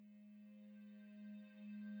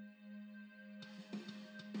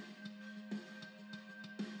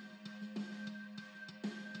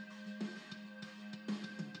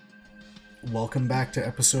Welcome back to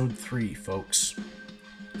episode 3, folks.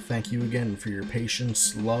 Thank you again for your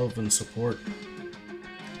patience, love, and support.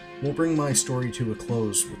 We'll bring my story to a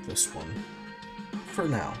close with this one. For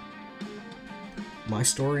now. My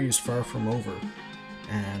story is far from over,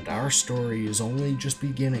 and our story is only just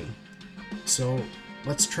beginning. So,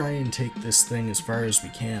 let's try and take this thing as far as we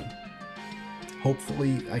can.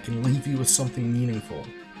 Hopefully, I can leave you with something meaningful.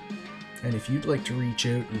 And if you'd like to reach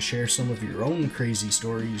out and share some of your own crazy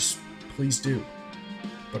stories, please do.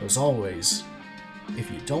 But as always,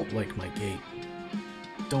 if you don't like my gait,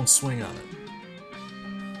 don't swing on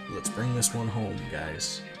it. Let's bring this one home,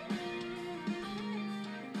 guys.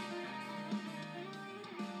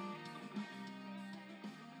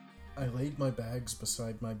 I laid my bags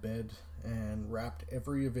beside my bed and wrapped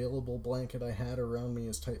every available blanket I had around me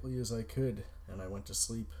as tightly as I could, and I went to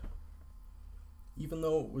sleep. Even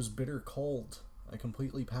though it was bitter cold, I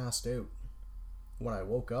completely passed out. When I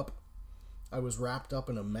woke up, I was wrapped up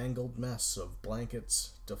in a mangled mess of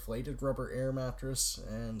blankets, deflated rubber air mattress,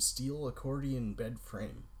 and steel accordion bed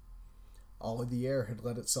frame. All of the air had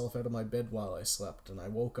let itself out of my bed while I slept, and I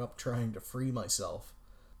woke up trying to free myself.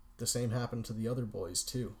 The same happened to the other boys,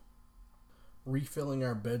 too. Refilling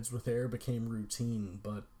our beds with air became routine,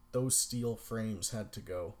 but those steel frames had to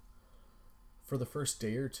go. For the first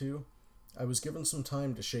day or two, I was given some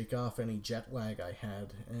time to shake off any jet lag I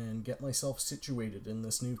had and get myself situated in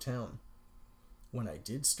this new town. When I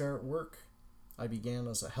did start work, I began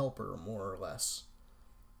as a helper, more or less.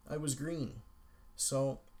 I was green,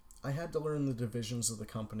 so I had to learn the divisions of the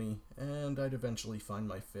company, and I'd eventually find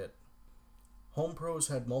my fit. Home Pros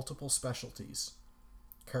had multiple specialties: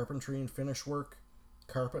 carpentry and finish work,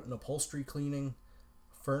 carpet and upholstery cleaning,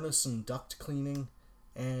 furnace and duct cleaning,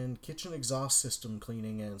 and kitchen exhaust system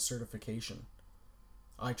cleaning and certification.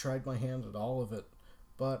 I tried my hand at all of it,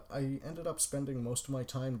 but I ended up spending most of my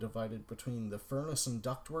time divided between the furnace and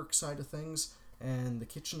ductwork side of things and the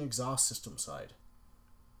kitchen exhaust system side.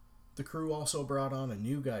 The crew also brought on a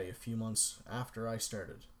new guy a few months after I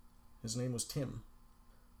started. His name was Tim.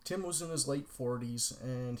 Tim was in his late 40s,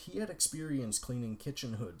 and he had experience cleaning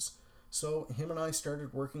kitchen hoods, so him and I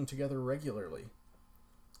started working together regularly.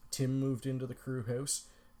 Tim moved into the crew house,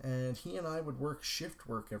 and he and I would work shift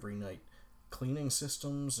work every night, cleaning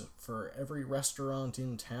systems for every restaurant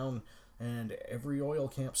in town and every oil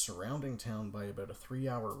camp surrounding town by about a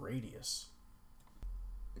 3-hour radius.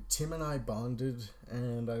 Tim and I bonded,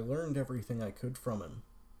 and I learned everything I could from him.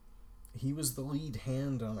 He was the lead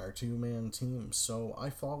hand on our 2-man team, so I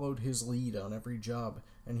followed his lead on every job,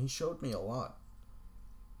 and he showed me a lot.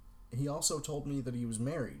 He also told me that he was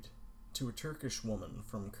married to a Turkish woman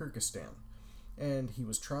from Kyrgyzstan, and he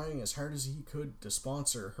was trying as hard as he could to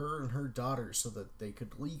sponsor her and her daughter so that they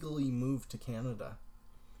could legally move to Canada.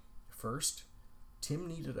 First, Tim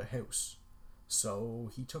needed a house, so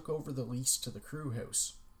he took over the lease to the crew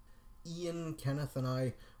house. Ian, Kenneth,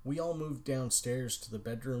 and we all moved downstairs to the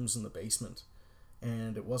bedrooms in the basement,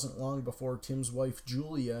 and it wasn't long before Tim's wife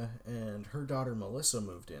Julia and her daughter Melissa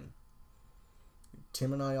moved in.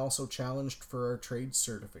 Tim and I also challenged for our trade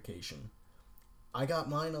certification. I got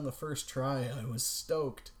mine on the first try. I was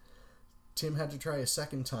stoked. Tim had to try a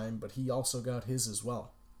second time, but he also got his as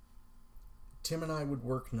well. Tim and I would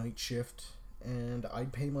work night shift, and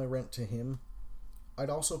I'd pay my rent to him. I'd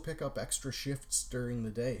also pick up extra shifts during the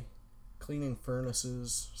day, cleaning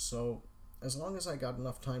furnaces, so as long as I got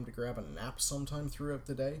enough time to grab a nap sometime throughout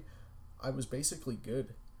the day, I was basically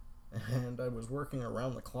good. And I was working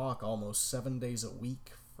around the clock almost 7 days a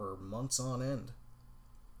week for months on end.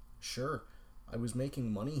 Sure, I was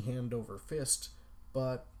making money hand over fist,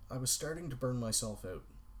 but I was starting to burn myself out.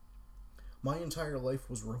 My entire life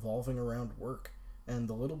was revolving around work, and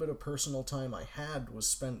the little bit of personal time I had was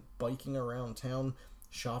spent biking around town,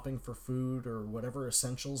 shopping for food or whatever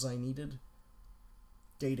essentials I needed.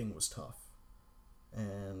 Dating was tough,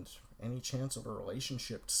 and any chance of a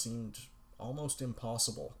relationship seemed almost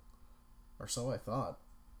impossible, or so I thought.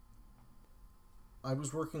 I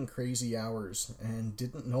was working crazy hours and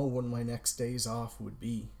didn't know when my next days off would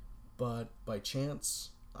be, but by chance,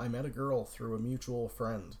 I met a girl through a mutual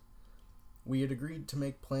friend. We had agreed to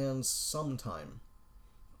make plans sometime,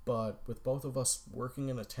 but with both of us working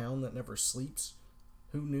in a town that never sleeps,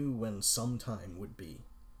 who knew when sometime would be?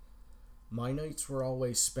 My nights were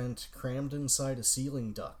always spent crammed inside a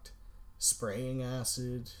ceiling duct, spraying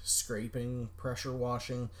acid, scraping, pressure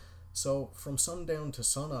washing, so from sundown to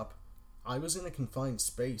sunup, I was in a confined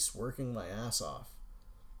space working my ass off.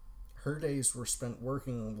 Her days were spent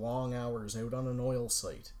working long hours out on an oil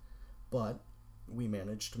site, but we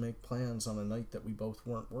managed to make plans on a night that we both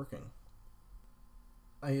weren't working.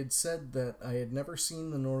 I had said that I had never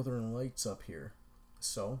seen the Northern Lights up here,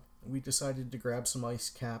 so we decided to grab some ice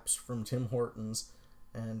caps from Tim Hortons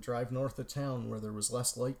and drive north of town where there was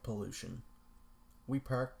less light pollution. We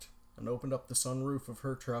parked and opened up the sunroof of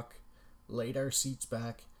her truck, laid our seats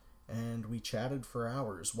back, and we chatted for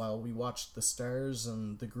hours while we watched the stars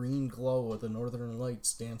and the green glow of the Northern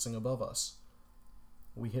Lights dancing above us.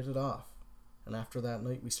 We hit it off, and after that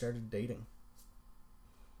night we started dating.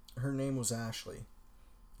 Her name was Ashley,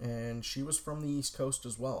 and she was from the East Coast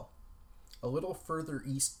as well, a little further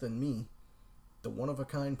east than me, the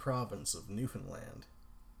one-of-a-kind province of Newfoundland.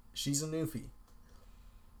 She's a Newfie.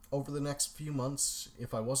 Over the next few months,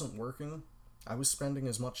 if I wasn't working, I was spending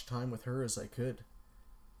as much time with her as I could.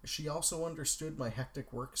 She also understood my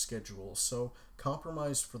hectic work schedule, so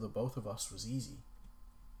compromise for the both of us was easy.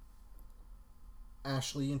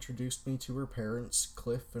 Ashley introduced me to her parents,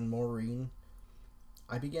 Cliff and Maureen.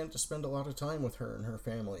 I began to spend a lot of time with her and her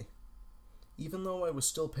family. Even though I was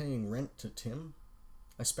still paying rent to Tim,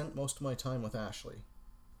 I spent most of my time with Ashley.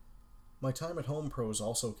 My time at Home Pros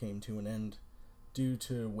also came to an end, due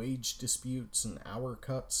to wage disputes and hour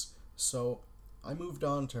cuts, so I moved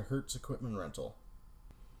on to Hertz Equipment Rental.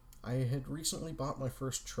 I had recently bought my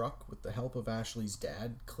first truck with the help of Ashley's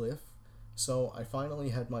dad, Cliff, so I finally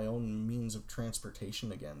had my own means of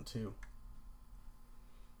transportation again, too.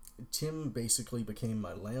 Tim basically became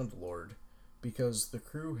my landlord, because the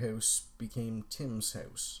crew house became Tim's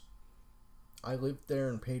house. I lived there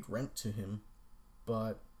and paid rent to him,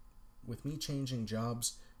 but with me changing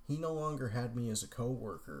jobs, he no longer had me as a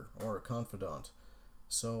co-worker or a confidant,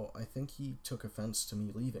 so I think he took offense to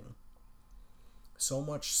me leaving. So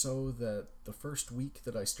much so that the first week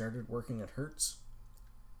that I started working at Hertz,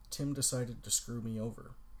 Tim decided to screw me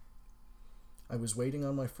over. I was waiting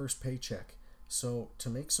on my first paycheck, so to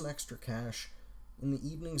make some extra cash, in the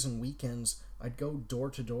evenings and weekends, I'd go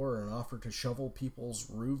door to door and offer to shovel people's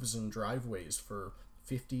roofs and driveways for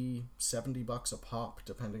 $50, $70 a pop,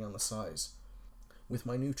 depending on the size. With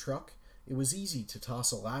my new truck, it was easy to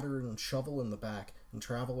toss a ladder and shovel in the back and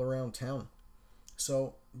travel around town.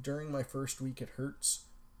 So, during my first week at Hertz,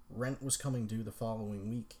 rent was coming due the following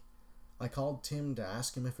week. I called Tim to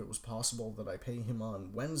ask him if it was possible that I pay him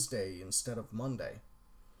on Wednesday instead of Monday.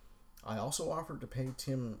 I also offered to pay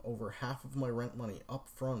Tim over half of my rent money up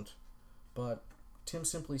front, but Tim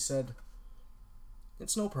simply said,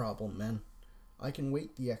 "It's no problem, man. I can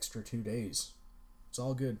wait the extra 2 days. It's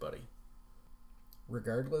all good, buddy."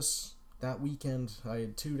 Regardless, that weekend I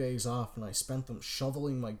had 2 days off and I spent them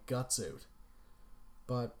shoveling my guts out.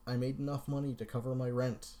 But I made enough money to cover my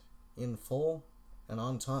rent, in full and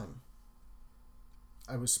on time.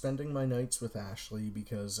 I was spending my nights with Ashley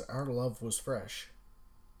because our love was fresh.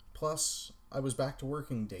 Plus, I was back to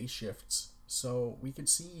working day shifts, so we could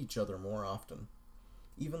see each other more often.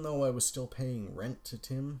 Even though I was still paying rent to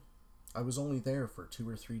Tim, I was only there for 2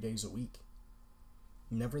 or 3 days a week.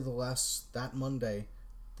 Nevertheless, that Monday,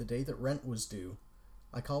 the day that rent was due,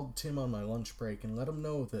 I called Tim on my lunch break and let him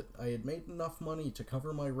know that I had made enough money to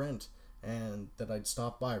cover my rent and that I'd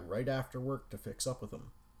stop by right after work to fix up with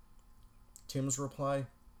him. Tim's reply,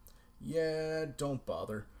 "Yeah, don't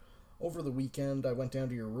bother. Over the weekend, I went down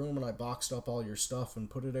to your room and I boxed up all your stuff and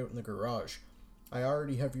put it out in the garage. I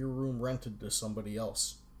already have your room rented to somebody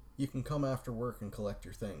else. You can come after work and collect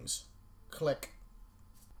your things." Click.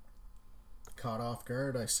 Caught off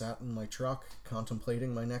guard, I sat in my truck,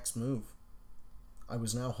 contemplating my next move. I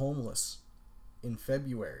was now homeless. In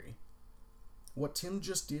February. What Tim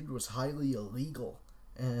just did was highly illegal,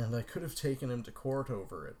 and I could have taken him to court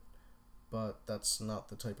over it. But that's not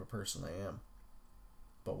the type of person I am.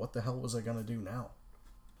 But what the hell was I gonna do now?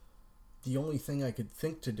 The only thing I could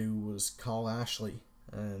think to do was call Ashley,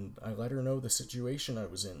 and I let her know the situation I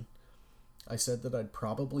was in. I said that I'd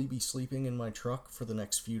probably be sleeping in my truck for the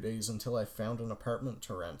next few days until I found an apartment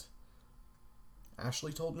to rent.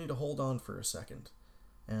 Ashley told me to hold on for a second,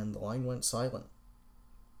 and the line went silent.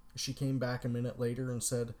 She came back a minute later and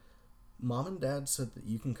said, "Mom and Dad said that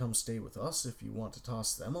you can come stay with us if you want to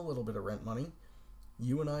toss them a little bit of rent money.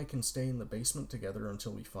 You and I can stay in the basement together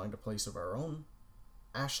until we find a place of our own."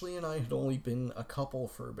 Ashley and I had only been a couple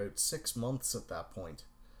for about 6 months at that point.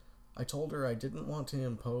 I told her I didn't want to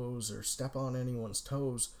impose or step on anyone's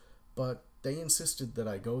toes, but they insisted that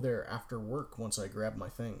I go there after work once I grabbed my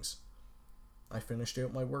things. I finished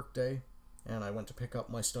out my work day, and I went to pick up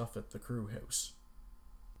my stuff at the crew house.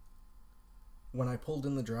 When I pulled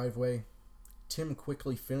in the driveway, Tim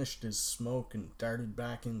quickly finished his smoke and darted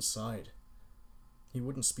back inside. He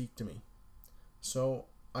wouldn't speak to me. So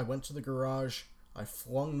I went to the garage, I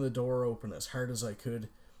flung the door open as hard as I could,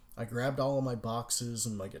 I grabbed all of my boxes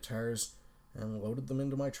and my guitars, and loaded them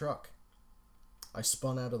into my truck. I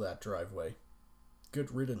spun out of that driveway.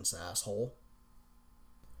 Good riddance, asshole.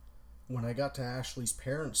 When I got to Ashley's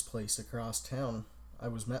parents' place across town, I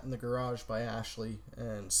was met in the garage by Ashley,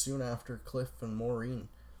 and soon after Cliff and Maureen.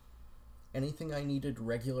 Anything I needed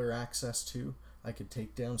regular access to, I could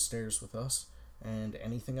take downstairs with us, and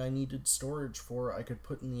anything I needed storage for, I could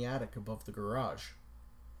put in the attic above the garage.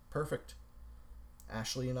 Perfect.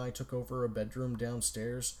 Ashley and I took over a bedroom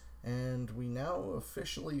downstairs, and we now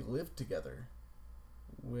officially live together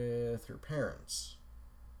with her parents.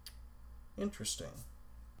 Interesting.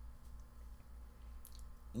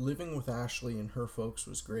 Living with Ashley and her folks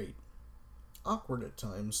was great. Awkward at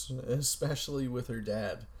times, especially with her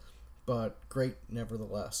dad, but great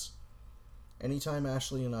nevertheless. Anytime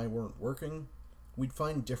Ashley and I weren't working, we'd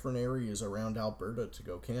find different areas around Alberta to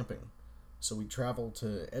go camping. So we'd travel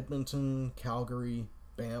to Edmonton, Calgary,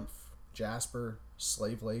 Banff, Jasper,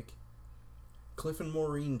 Slave Lake. Cliff and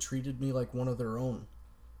Maureen treated me like one of their own,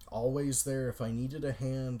 always there if I needed a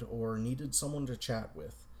hand or needed someone to chat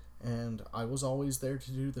with, and I was always there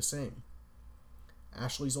to do the same.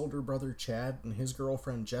 Ashley's older brother Chad and his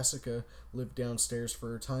girlfriend Jessica lived downstairs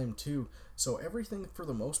for a time too, so everything for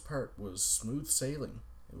the most part was smooth sailing.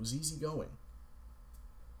 It was easy going.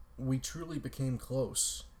 We truly became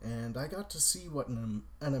close, and I got to see what an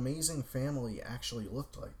amazing family actually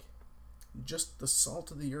looked like. Just the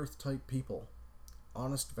salt of the earth type people.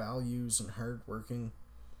 Honest values and hard working.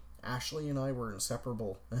 Ashley and I were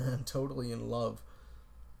inseparable and totally in love.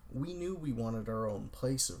 We knew we wanted our own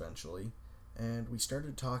place eventually, and we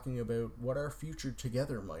started talking about what our future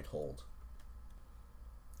together might hold.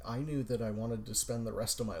 I knew that I wanted to spend the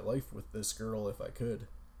rest of my life with this girl if I could.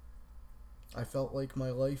 I felt like my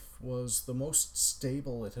life was the most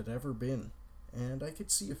stable it had ever been, and I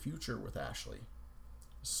could see a future with Ashley.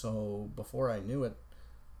 So, before I knew it,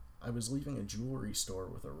 I was leaving a jewelry store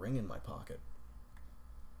with a ring in my pocket.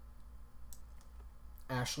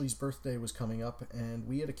 Ashley's birthday was coming up, and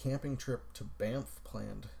we had a camping trip to Banff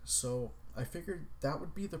planned, so I figured that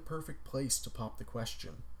would be the perfect place to pop the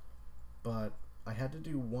question. But I had to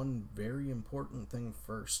do one very important thing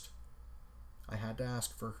first. I had to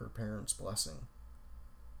ask for her parents' blessing.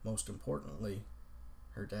 Most importantly,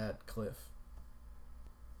 her dad, Cliff.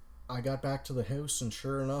 I got back to the house, and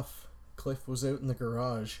sure enough, Cliff was out in the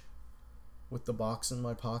garage. With the box in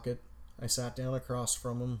my pocket, I sat down across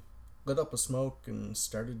from him, lit up a smoke, and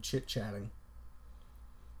started chit-chatting.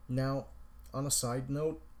 Now, on a side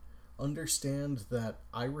note, understand that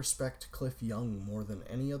I respect Cliff Young more than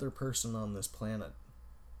any other person on this planet.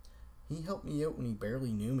 He helped me out when he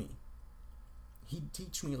barely knew me. He'd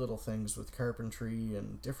teach me little things with carpentry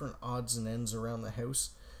and different odds and ends around the house,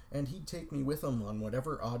 and he'd take me with him on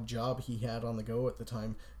whatever odd job he had on the go at the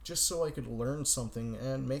time, just so I could learn something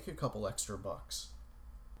and make a couple extra bucks.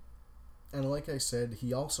 And like I said,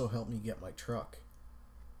 he also helped me get my truck.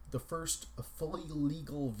 The first fully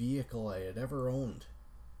legal vehicle I had ever owned.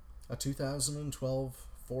 A 2012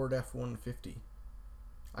 Ford F-150.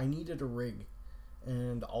 I needed a rig,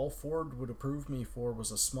 and all Ford would approve me for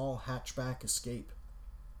was a small hatchback Escape.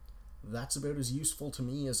 That's about as useful to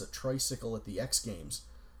me as a tricycle at the X Games,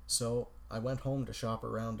 so I went home to shop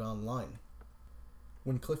around online.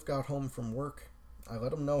 When Cliff got home from work, I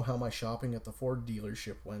let him know how my shopping at the Ford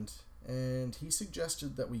dealership went, and he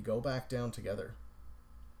suggested that we go back down together.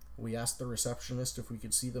 We asked the receptionist if we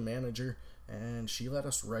could see the manager, and she let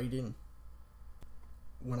us right in.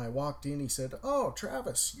 When I walked in, he said, "Oh,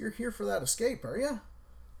 Travis, you're here for that Escape, are you?"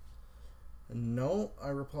 "No," I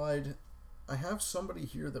replied. "I have somebody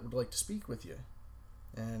here that would like to speak with you."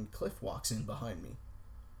 And Cliff walks in behind me.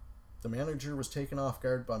 The manager was taken off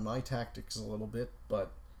guard by my tactics a little bit,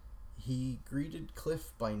 but he greeted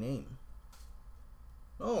Cliff by name.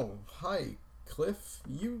 "Oh, hi, Cliff.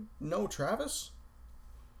 You know Travis?"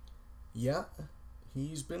 "Yeah,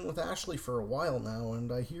 he's been with Ashley for a while now,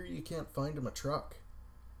 and I hear you can't find him a truck."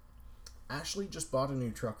 "Ashley just bought a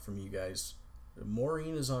new truck from you guys.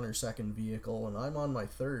 Maureen is on her second vehicle, and I'm on my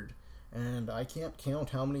third, and I can't count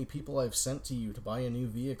how many people I've sent to you to buy a new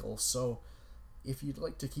vehicle, so if you'd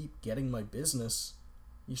like to keep getting my business,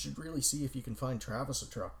 you should really see if you can find Travis a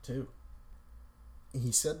truck, too."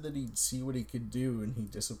 He said that he'd see what he could do, and he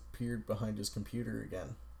disappeared behind his computer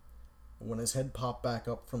again. When his head popped back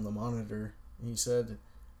up from the monitor, he said,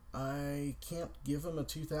 "I can't give him a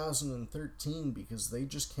 2013 because they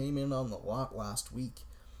just came in on the lot last week.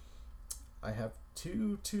 I have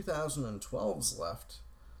two 2012s left.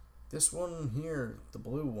 This one here, the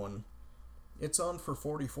blue one, it's on for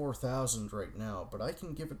 $44,000 right now, but I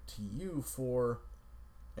can give it to you for..."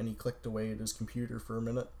 And he clicked away at his computer for a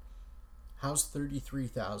minute. "How's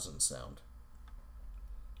 $33,000 sound?"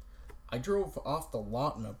 I drove off the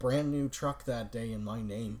lot in a brand new truck that day in my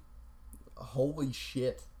name. Holy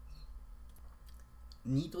shit.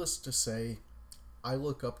 Needless to say, I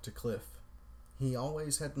look up to Cliff. He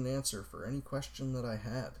always had an answer for any question that I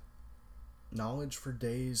had. Knowledge for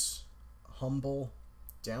days, humble,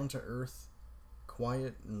 down to earth,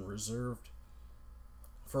 quiet and reserved.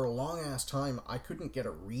 For a long ass time, I couldn't get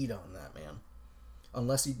a read on that man.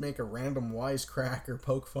 Unless he'd make a random wisecrack or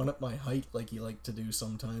poke fun at my height like he liked to do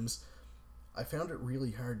sometimes. I found it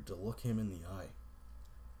really hard to look him in the eye.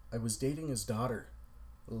 I was dating his daughter,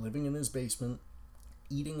 living in his basement,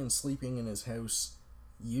 eating and sleeping in his house,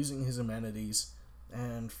 using his amenities,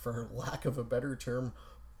 and, for lack of a better term,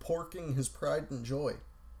 porking his pride and joy.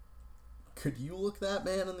 Could you look that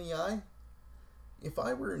man in the eye? If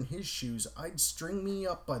I were in his shoes, I'd string me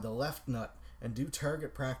up by the left nut and do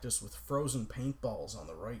target practice with frozen paintballs on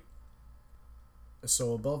the right.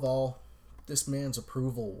 So above all, this man's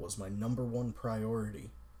approval was my number one priority.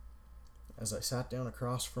 As I sat down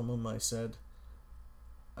across from him, I said,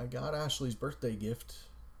 I got Ashley's birthday gift.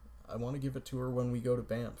 I want to give it to her when we go to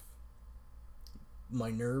Banff. My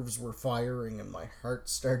nerves were firing and my heart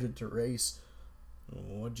started to race.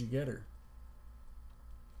 What'd you get her?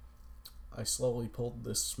 I slowly pulled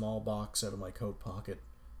this small box out of my coat pocket,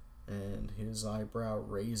 and his eyebrow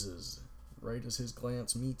raises. Right as his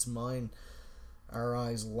glance meets mine, our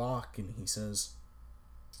eyes lock, and he says,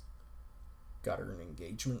 Got her an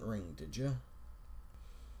engagement ring, did you?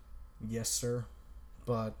 Yes, sir,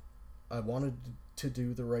 but I wanted to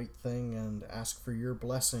do the right thing and ask for your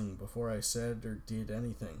blessing before I said or did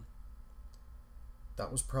anything.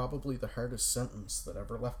 That was probably the hardest sentence that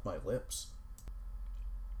ever left my lips.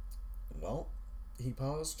 Well, he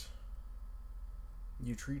paused.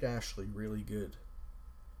 You treat Ashley really good.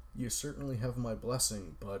 You certainly have my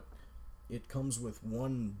blessing, but it comes with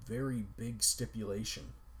one very big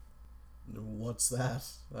stipulation. What's that?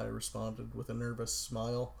 I responded with a nervous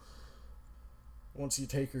smile. Once you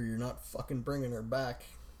take her, you're not fucking bringing her back.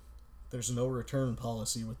 There's no return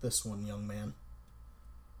policy with this one, young man.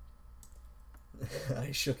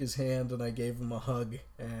 I shook his hand and I gave him a hug,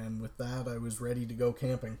 and with that I was ready to go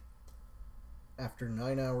camping. After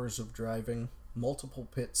 9 hours of driving, multiple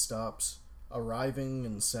pit stops, arriving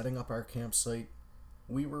and setting up our campsite,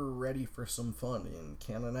 we were ready for some fun in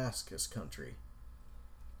Kananaskis country.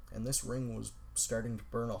 And this ring was starting to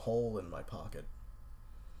burn a hole in my pocket.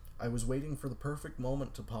 I was waiting for the perfect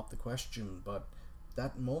moment to pop the question, but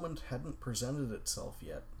that moment hadn't presented itself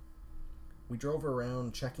yet. We drove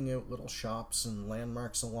around, checking out little shops and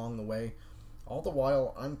landmarks along the way. All the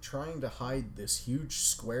while, I'm trying to hide this huge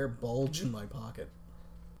square bulge in my pocket.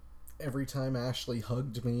 Every time Ashley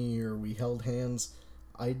hugged me or we held hands,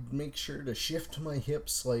 I'd make sure to shift my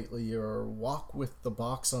hips slightly or walk with the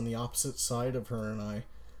box on the opposite side of her and I.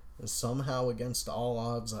 And somehow, against all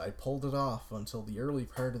odds, I pulled it off until the early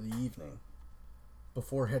part of the evening.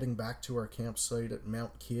 Before heading back to our campsite at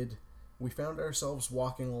Mount Kidd, we found ourselves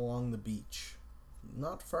walking along the beach,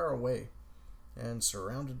 not far away, and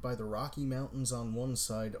surrounded by the Rocky Mountains on one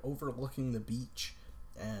side overlooking the beach,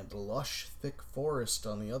 and lush, thick forest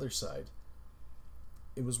on the other side.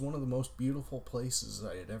 It was one of the most beautiful places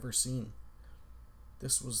I had ever seen.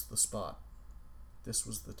 This was the spot. This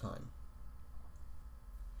was the time.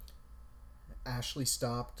 Ashley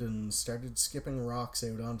stopped and started skipping rocks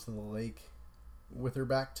out onto the lake. With her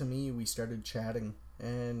back to me, we started chatting,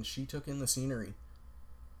 and she took in the scenery.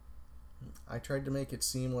 I tried to make it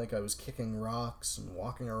seem like I was kicking rocks and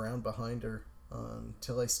walking around behind her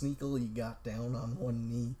until I sneakily got down on one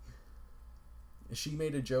knee. She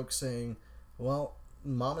made a joke saying, Well,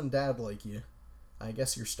 Mom and Dad like you. I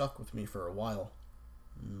guess you're stuck with me for a while.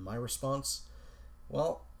 My response,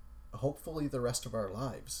 Well, hopefully the rest of our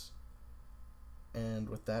lives. And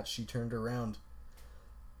with that, she turned around.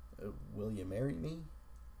 Will you marry me?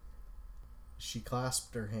 She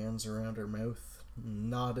clasped her hands around her mouth,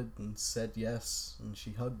 nodded and said yes, and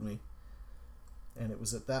she hugged me. And it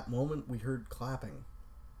was at that moment we heard clapping.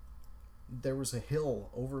 There was a hill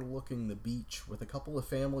overlooking the beach with a couple of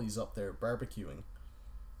families up there barbecuing.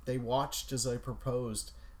 They watched as I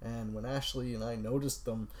proposed, and when Ashley and I noticed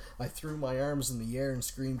them, I threw my arms in the air and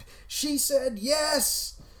screamed, She said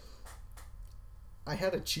yes! I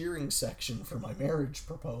had a cheering section for my marriage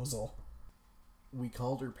proposal. We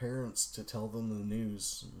called her parents to tell them the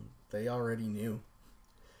news. They already knew.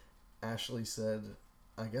 Ashley said,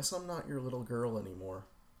 I guess I'm not your little girl anymore.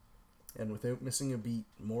 And without missing a beat,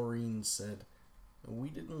 Maureen said, We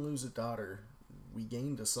didn't lose a daughter, we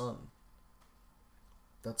gained a son.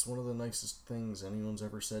 That's one of the nicest things anyone's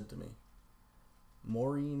ever said to me.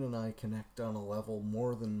 Maureen and I connect on a level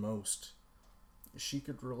more than most. She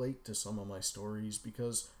could relate to some of my stories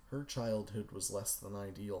because her childhood was less than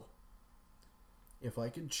ideal. If I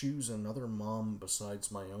could choose another mom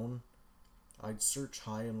besides my own, I'd search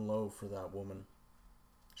high and low for that woman.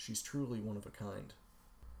 She's truly one of a kind.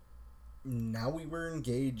 Now we were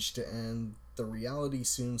engaged, and the reality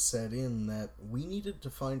soon set in that we needed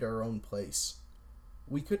to find our own place.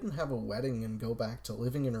 We couldn't have a wedding and go back to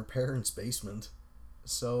living in her parents' basement,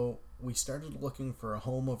 so we started looking for a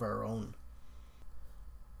home of our own.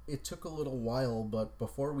 It took a little while, but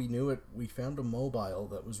before we knew it, we found a mobile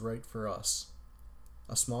that was right for us.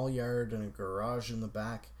 A small yard and a garage in the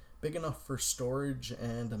back, big enough for storage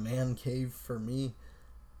and a man cave for me.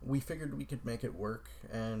 We figured we could make it work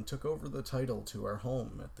and took over the title to our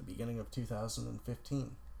home at the beginning of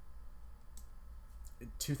 2015.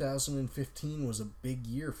 2015 was a big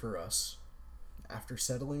year for us. After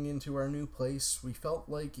settling into our new place, we felt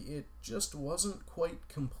like it just wasn't quite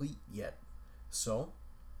complete yet. So,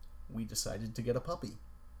 we decided to get a puppy.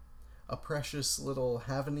 A precious little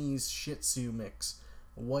Havanese Shih Tzu mix,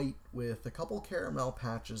 white with a couple caramel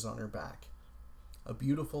patches on her back. A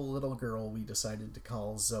beautiful little girl we decided to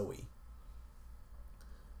call Zoe.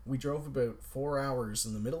 We drove about 4 hours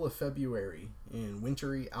in the middle of February in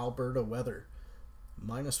wintry Alberta weather.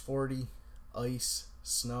 -40, ice,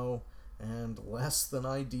 snow, and less than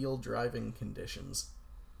ideal driving conditions.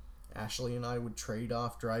 Ashley and I would trade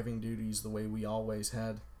off driving duties the way we always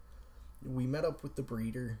had. We met up with the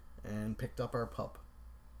breeder and picked up our pup.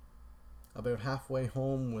 About halfway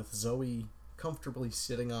home, with Zoe comfortably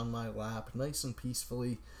sitting on my lap, nice and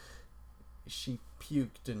peacefully, she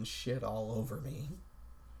puked and shit all over me.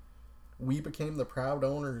 We became the proud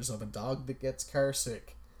owners of a dog that gets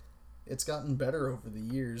carsick. It's gotten better over the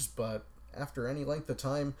years, but after any length of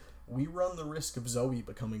time, we run the risk of Zoe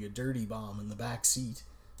becoming a dirty bomb in the back seat.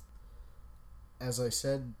 As I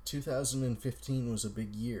said, 2015 was a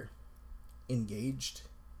big year. Engaged,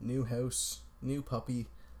 new house, new puppy.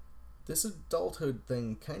 This adulthood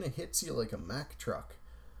thing kinda hits you like a Mack truck.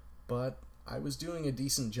 But I was doing a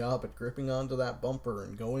decent job at gripping onto that bumper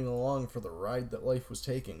and going along for the ride that life was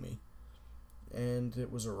taking me. And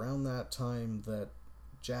it was around that time that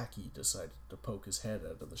Jackie decided to poke his head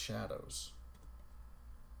out of the shadows.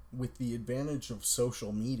 With the advantage of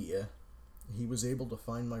social media, he was able to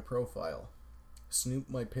find my profile, snoop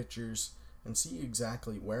my pictures, and see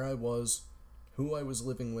exactly where I was, who I was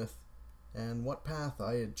living with, and what path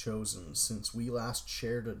I had chosen since we last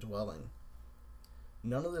shared a dwelling.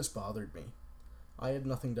 None of this bothered me. I had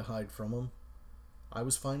nothing to hide from him. I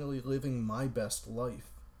was finally living my best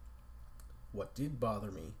life. What did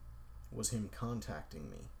bother me was him contacting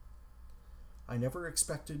me. I never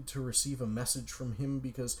expected to receive a message from him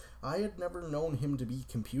because I had never known him to be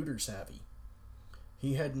computer savvy.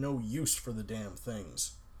 He had no use for the damn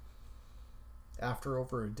things. After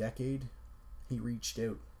over a decade, he reached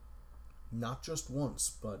out. Not just once,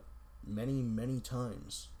 but many, many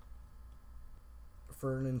times.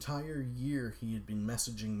 For an entire year, he had been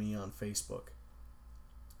messaging me on Facebook.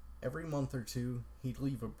 Every month or two, he'd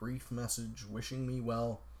leave a brief message wishing me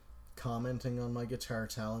well, commenting on my guitar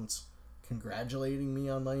talents, congratulating me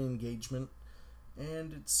on my engagement,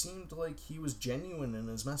 and it seemed like he was genuine in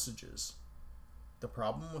his messages. The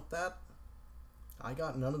problem with that? I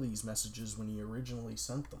got none of these messages when he originally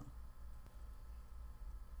sent them.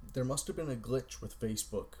 There must have been a glitch with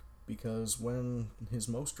Facebook, because when his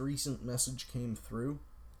most recent message came through,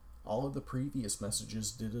 all of the previous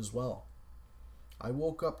messages did as well. I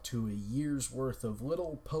woke up to a year's worth of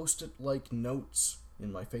little post-it-like notes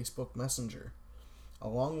in my Facebook Messenger,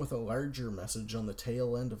 along with a larger message on the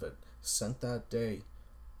tail end of it, sent that day,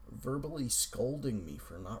 verbally scolding me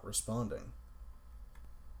for not responding.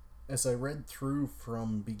 As I read through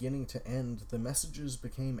from beginning to end, the messages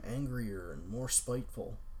became angrier and more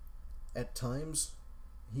spiteful. At times,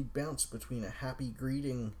 he'd bounce between a happy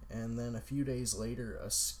greeting and then a few days later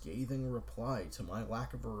a scathing reply to my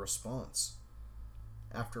lack of a response.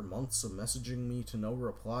 After months of messaging me to no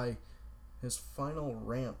reply, his final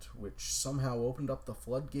rant, which somehow opened up the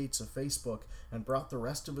floodgates of Facebook and brought the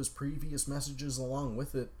rest of his previous messages along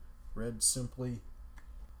with it, read simply,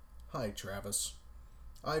 "Hi Travis.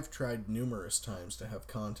 I've tried numerous times to have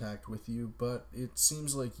contact with you, but it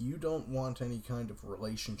seems like you don't want any kind of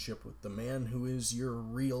relationship with the man who is your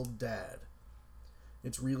real dad.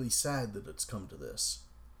 It's really sad that it's come to this.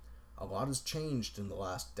 A lot has changed in the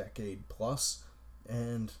last decade plus,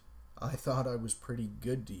 and I thought I was pretty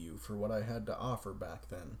good to you for what I had to offer back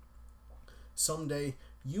then. Someday,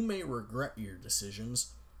 you may regret your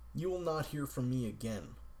decisions. You will not hear from me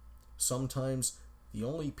again. Sometimes, the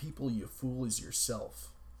only people you fool is yourself."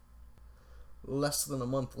 Less than a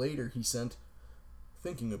month later, he sent,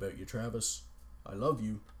 Thinking about you, Travis. I love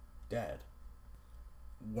you, Dad.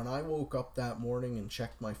 When I woke up that morning and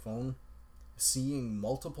checked my phone, seeing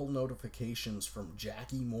multiple notifications from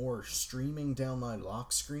Jackie Moore streaming down my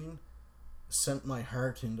lock screen sent my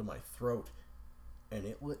heart into my throat, and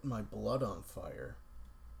it lit my blood on fire.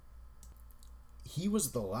 He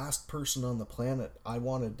was the last person on the planet I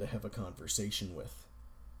wanted to have a conversation with.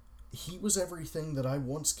 He was everything that I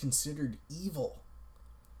once considered evil.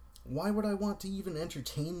 Why would I want to even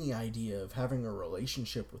entertain the idea of having a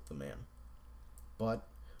relationship with the man? But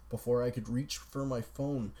before I could reach for my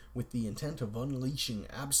phone with the intent of unleashing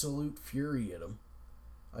absolute fury at him,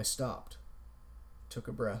 I stopped, took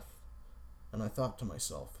a breath, and I thought to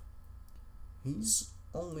myself, he's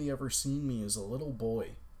only ever seen me as a little boy,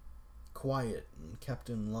 quiet and kept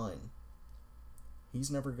in line.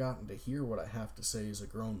 He's never gotten to hear what I have to say as a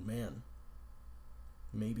grown man.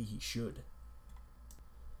 Maybe he should.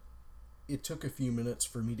 It took a few minutes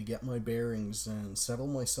for me to get my bearings and settle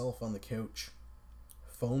myself on the couch.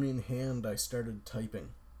 Phone in hand, I started typing.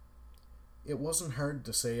 It wasn't hard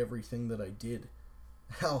to say everything that I did.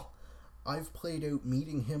 Hell, I've played out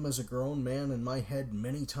meeting him as a grown man in my head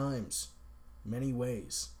many times, many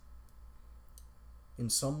ways. In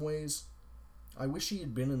some ways, I wish he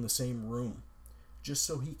had been in the same room, just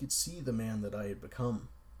so he could see the man that I had become.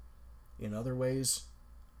 In other ways,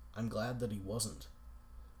 I'm glad that he wasn't.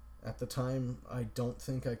 At the time, I don't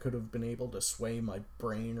think I could have been able to sway my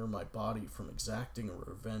brain or my body from exacting a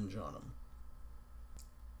revenge on him.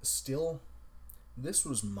 Still, this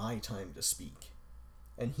was my time to speak,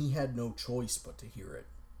 and he had no choice but to hear it.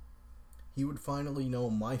 He would finally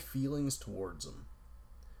know my feelings towards him.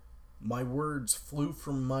 My words flew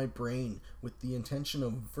from my brain with the intention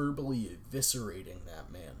of verbally eviscerating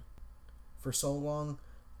that man. For so long,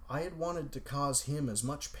 I had wanted to cause him as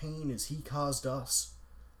much pain as he caused us.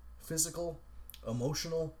 Physical,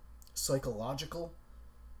 emotional, psychological.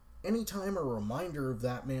 Anytime a reminder of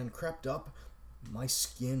that man crept up, my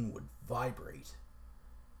skin would vibrate.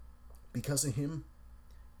 Because of him,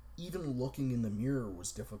 even looking in the mirror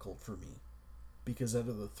was difficult for me, because out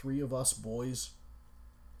of the three of us boys,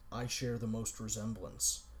 I share the most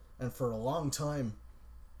resemblance, and for a long time,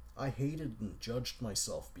 I hated and judged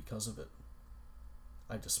myself because of it.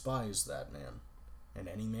 I despised that man, and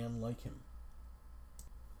any man like him.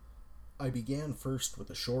 I began first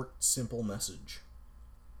with a short, simple message.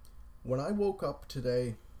 When I woke up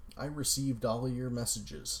today, I received all of your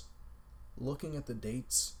messages. Looking at the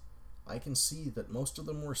dates, I can see that most of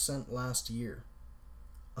them were sent last year.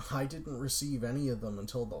 I didn't receive any of them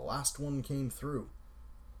until the last one came through.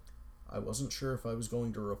 I wasn't sure if I was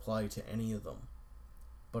going to reply to any of them,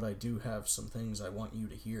 but I do have some things I want you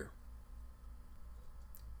to hear.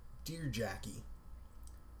 Dear Jackie,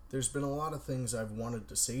 there's been a lot of things I've wanted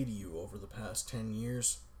to say to you over the past 10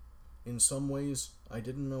 years. In some ways, I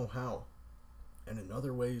didn't know how, and in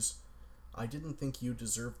other ways, I didn't think you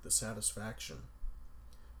deserved the satisfaction.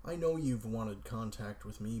 I know you've wanted contact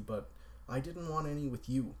with me, but I didn't want any with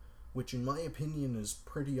you, which in my opinion is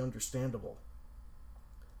pretty understandable.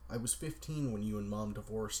 I was 15 when you and Mom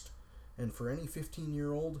divorced, and for any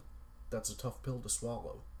 15-year-old, that's a tough pill to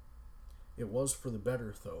swallow. It was for the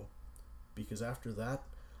better, though, because after that,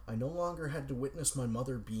 I no longer had to witness my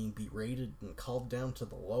mother being berated and called down to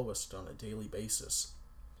the lowest on a daily basis.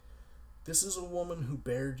 This is a woman who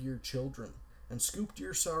bared your children and scooped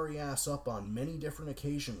your sorry ass up on many different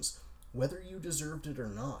occasions, whether you deserved it or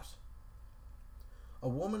not. A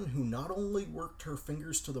woman who not only worked her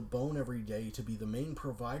fingers to the bone every day to be the main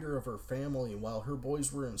provider of her family while her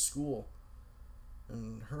boys were in school,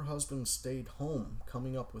 and her husband stayed home,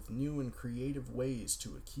 coming up with new and creative ways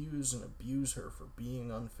to accuse and abuse her for being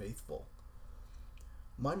unfaithful.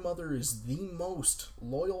 My mother is the most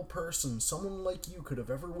loyal person someone like you could have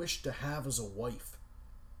ever wished to have as a wife.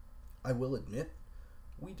 I will admit,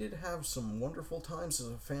 we did have some wonderful times as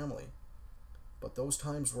a family, but those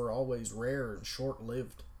times were always rare and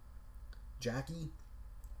short-lived. Jackie,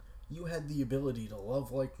 you had the ability to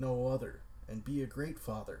love like no other and be a great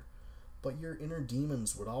father, but your inner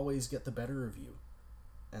demons would always get the better of you,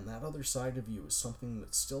 and that other side of you is something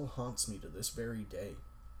that still haunts me to this very day.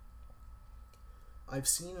 I've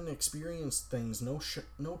seen and experienced things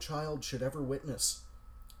no child should ever witness,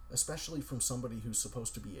 especially from somebody who's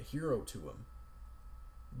supposed to be a hero to him.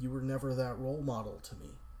 You were never that role model to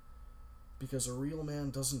me, because a real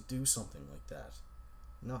man doesn't do something like that,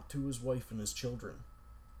 not to his wife and his children.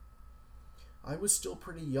 I was still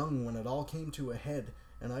pretty young when it all came to a head,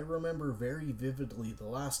 and I remember very vividly the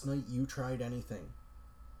last night you tried anything.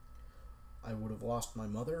 I would have lost my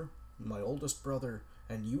mother, my oldest brother,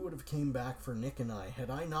 and you would have came back for Nick and I had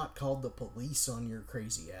I not called the police on your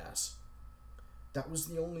crazy ass. That was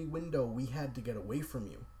the only window we had to get away from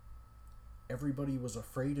you. Everybody was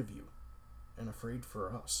afraid of you, and afraid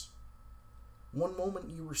for us. One moment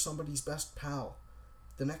you were somebody's best pal.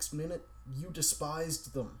 The next minute, you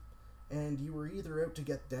despised them, and you were either out to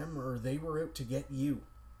get them or they were out to get you.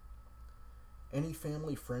 Any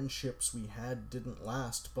family friendships we had didn't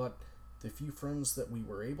last, but the few friends that we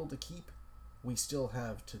were able to keep, we still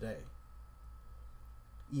have today.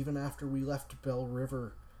 Even after we left Bell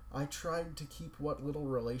River, I tried to keep what little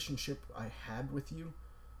relationship I had with you,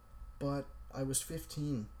 but I was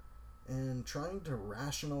 15, and trying to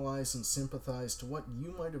rationalize and sympathize to what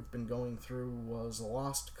you might have been going through was a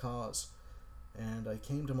lost cause, and I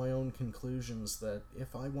came to my own conclusions that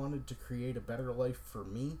if I wanted to create a better life for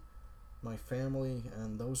me, my family,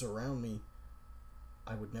 and those around me,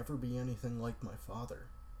 I would never be anything like my father.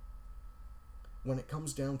 When it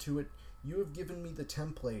comes down to it, you have given me the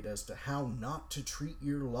template as to how not to treat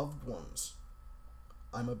your loved ones.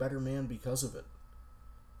 I'm a better man because of it.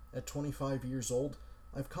 At 25 years old,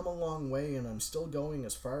 I've come a long way and I'm still going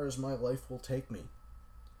as far as my life will take me.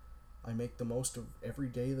 I make the most of every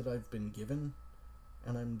day that I've been given,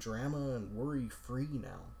 and I'm drama and worry free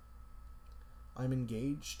now. I'm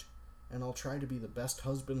engaged, and I'll try to be the best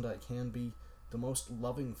husband I can be, the most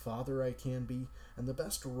loving father I can be, and the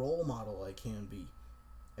best role model I can be.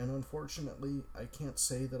 And unfortunately, I can't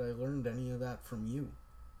say that I learned any of that from you.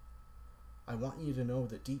 I want you to know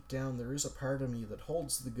that deep down there is a part of me that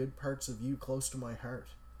holds the good parts of you close to my heart.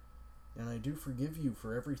 And I do forgive you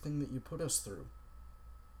for everything that you put us through.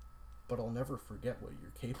 But I'll never forget what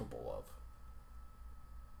you're capable of.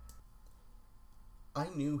 I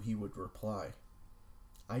knew he would reply.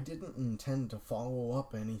 I didn't intend to follow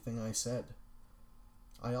up anything I said.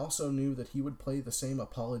 I also knew that he would play the same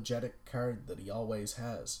apologetic card that he always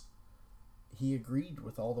has. He agreed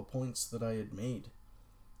with all the points that I had made,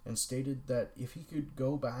 and stated that if he could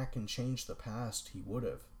go back and change the past, he would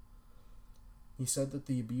have. He said that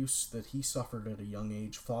the abuse that he suffered at a young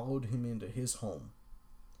age followed him into his home.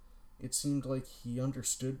 It seemed like he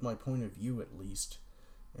understood my point of view at least,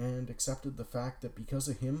 and accepted the fact that because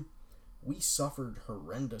of him, we suffered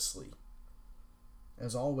horrendously.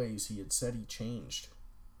 As always, he had said he changed.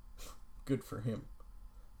 Good for him.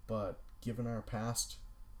 But given our past,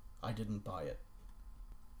 I didn't buy it.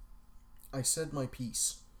 I said my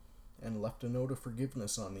piece, and left a note of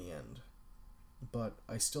forgiveness on the end. But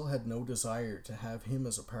I still had no desire to have him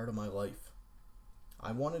as a part of my life.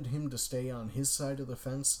 I wanted him to stay on his side of the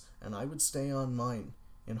fence, and I would stay on mine,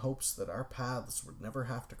 in hopes that our paths would never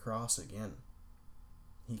have to cross again.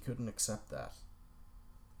 He couldn't accept that.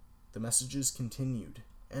 The messages continued,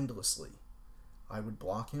 endlessly. I would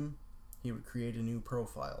block him, he would create a new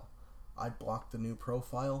profile. I'd block the new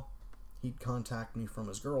profile, he'd contact me from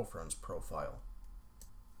his girlfriend's profile.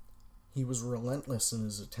 He was relentless in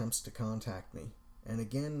his attempts to contact me, and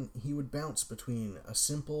again he would bounce between a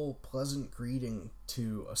simple, pleasant greeting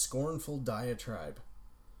to a scornful diatribe.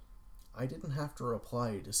 I didn't have to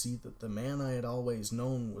reply to see that the man I had always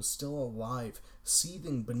known was still alive,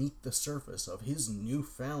 seething beneath the surface of his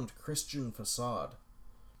newfound Christian facade.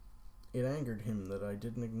 It angered him that I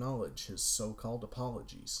didn't acknowledge his so-called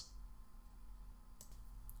apologies.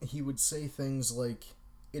 He would say things like,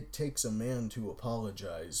 "It takes a man to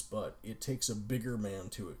apologize, but it takes a bigger man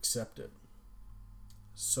to accept it."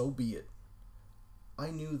 So be it.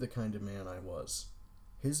 I knew the kind of man I was.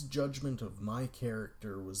 His judgment of my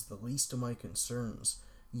character was the least of my concerns,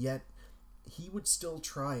 yet he would still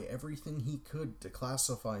try everything he could to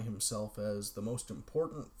classify himself as the most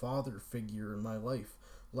important father figure in my life,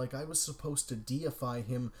 like I was supposed to deify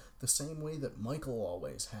him the same way that Michael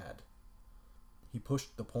always had. He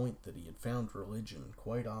pushed the point that he had found religion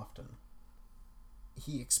quite often.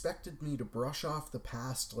 He expected me to brush off the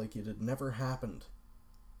past like it had never happened.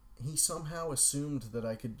 He somehow assumed that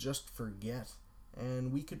I could just forget,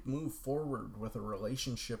 and we could move forward with a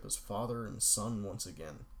relationship as father and son once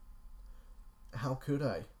again. How could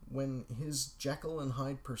I, when his Jekyll and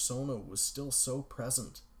Hyde persona was still so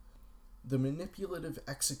present? The manipulative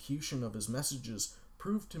execution of his messages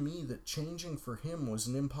proved to me that changing for him was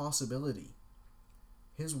an impossibility.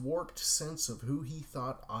 His warped sense of who he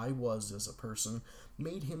thought I was as a person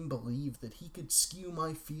made him believe that he could skew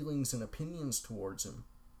my feelings and opinions towards him.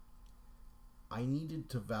 I needed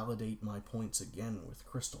to validate my points again with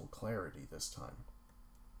crystal clarity this time.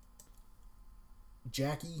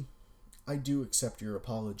 "Jackie, I do accept your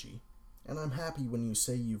apology, and I'm happy when you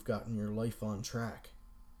say you've gotten your life on track.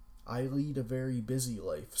 I lead a very busy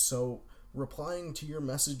life, so Replying to your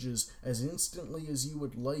messages as instantly as you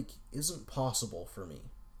would like isn't possible for me.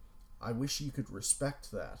 I wish you could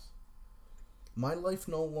respect that. My life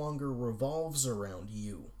no longer revolves around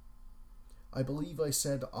you. I believe I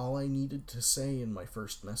said all I needed to say in my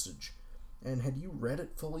first message, and had you read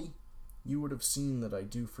it fully, you would have seen that I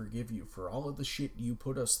do forgive you for all of the shit you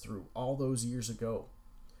put us through all those years ago,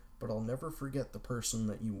 but I'll never forget the person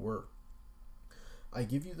that you were. I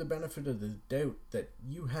give you the benefit of the doubt that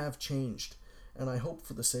you have changed, and I hope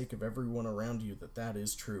for the sake of everyone around you that that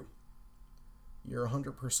is true. You're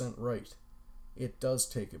 100% right. It does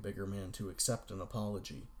take a bigger man to accept an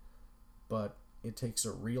apology, but it takes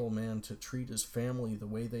a real man to treat his family the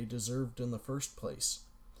way they deserved in the first place.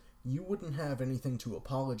 You wouldn't have anything to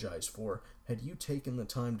apologize for had you taken the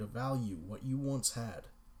time to value what you once had.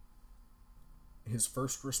 His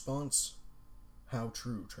first response? How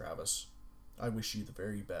true, Travis. I wish you the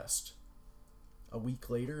very best. A week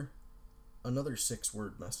later, another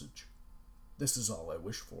 6-word message. This is all I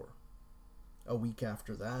wish for. A week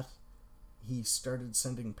after that, he started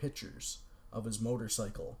sending pictures of his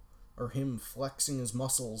motorcycle, or him flexing his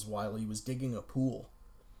muscles while he was digging a pool,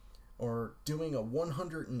 or doing a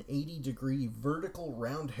 180-degree vertical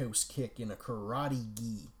roundhouse kick in a karate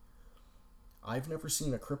gi. I've never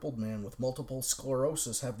seen a crippled man with multiple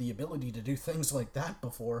sclerosis have the ability to do things like that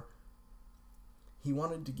before. He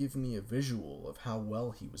wanted to give me a visual of how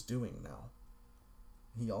well he was doing now.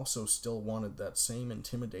 He also still wanted that same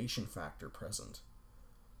intimidation factor present.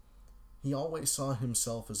 He always saw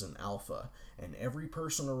himself as an alpha, and every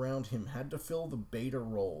person around him had to fill the beta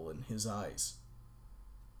role in his eyes.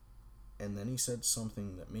 And then he said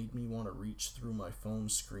something that made me want to reach through my phone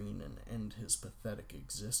screen and end his pathetic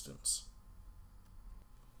existence.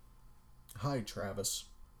 Hi, Travis.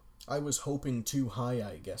 I was hoping too high,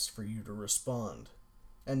 I guess, for you to respond.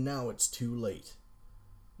 And now it's too late.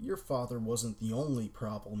 Your father wasn't the only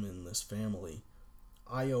problem in this family.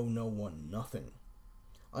 I owe no one nothing.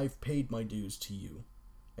 I've paid my dues to you,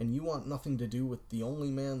 and you want nothing to do with the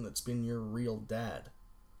only man that's been your real dad.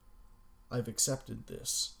 I've accepted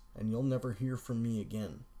this, and you'll never hear from me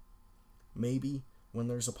again. Maybe, when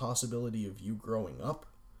there's a possibility of you growing up,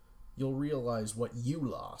 you'll realize what you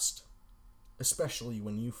lost, especially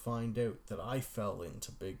when you find out that I fell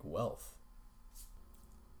into big wealth.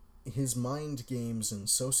 His mind games and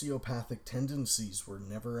sociopathic tendencies were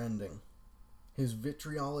never ending. His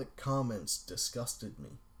vitriolic comments disgusted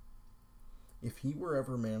me. If he were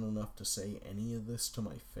ever man enough to say any of this to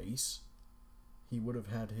my face, he would have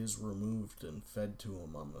had his removed and fed to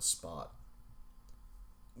him on the spot.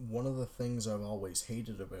 One of the things I've always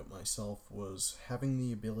hated about myself was having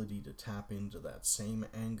the ability to tap into that same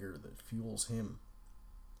anger that fuels him.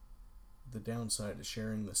 The downside is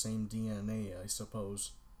sharing the same DNA, I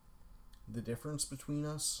suppose. The difference between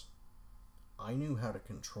us? I knew how to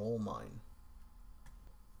control mine.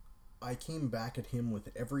 I came back at him with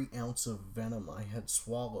every ounce of venom I had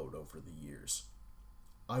swallowed over the years.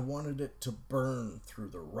 I wanted it to burn through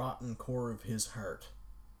the rotten core of his heart.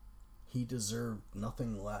 He deserved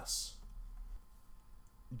nothing less.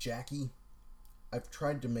 Jackie, I've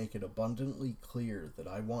tried to make it abundantly clear that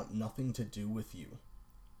I want nothing to do with you.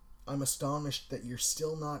 I'm astonished that you're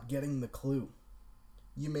still not getting the clue.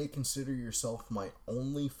 You may consider yourself my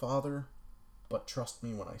only father, but trust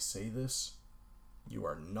me when I say this, you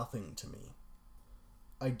are nothing to me.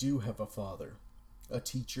 I do have a father, a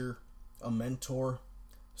teacher, a mentor,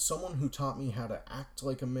 someone who taught me how to act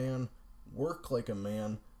like a man, work like a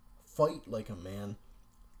man, fight like a man,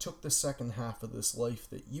 took the second half of this life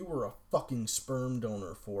that you were a fucking sperm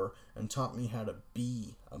donor for and taught me how to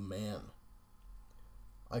be a man.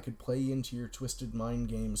 I could play into your twisted mind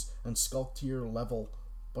games and skulk to your level,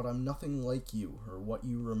 but I'm nothing like you or what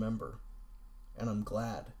you remember. And I'm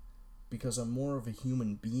glad, because I'm more of a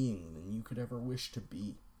human being than you could ever wish to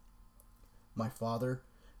be. My father,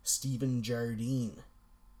 Stephen Jardine,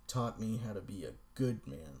 taught me how to be a good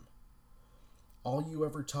man. All you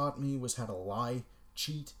ever taught me was how to lie,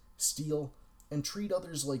 cheat, steal, and treat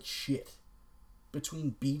others like shit,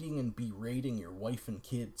 between beating and berating your wife and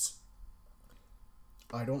kids.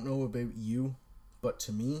 I don't know about you, but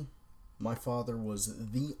to me, my father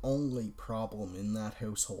was the only problem in that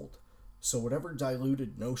household. So whatever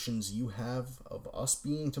diluted notions you have of us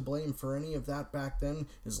being to blame for any of that back then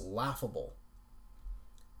is laughable.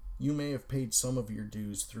 You may have paid some of your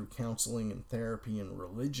dues through counseling and therapy and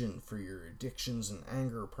religion for your addictions and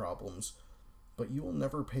anger problems, but you will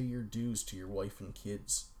never pay your dues to your wife and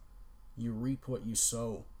kids. You reap what you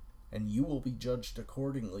sow, and you will be judged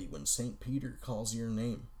accordingly when St. Peter calls your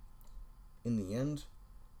name. In the end,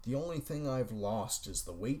 The only thing I've lost is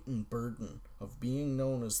the weight and burden of being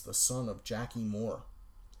known as the son of Jackie Moore.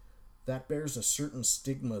 That bears a certain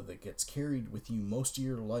stigma that gets carried with you most of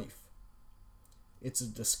your life. It's a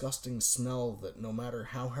disgusting smell that no matter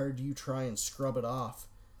how hard you try and scrub it off,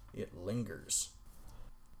 it lingers.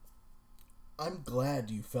 I'm glad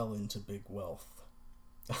you fell into big wealth.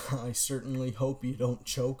 I certainly hope you don't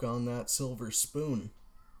choke on that silver spoon.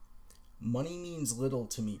 Money means little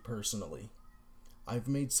to me personally. I've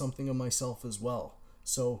made something of myself as well.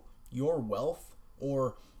 So your wealth,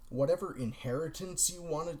 or whatever inheritance you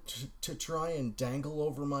wanted to try and dangle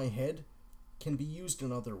over my head, can be used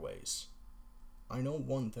in other ways. I know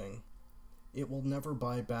one thing. It will never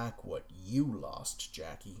buy back what you lost,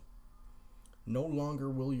 Jackie. No longer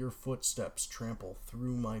will your footsteps trample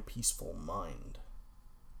through my peaceful mind.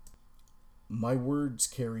 My words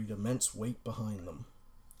carried immense weight behind them.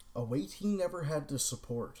 A weight he never had to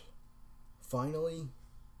support. Finally,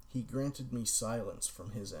 he granted me silence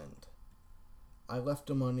from his end. I left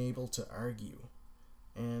him unable to argue,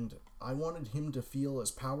 and I wanted him to feel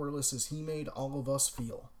as powerless as he made all of us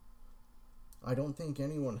feel. I don't think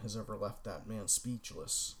anyone has ever left that man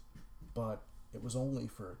speechless, but it was only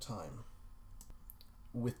for a time.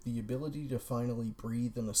 With the ability to finally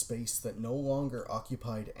breathe in a space that no longer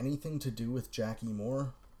occupied anything to do with Jackie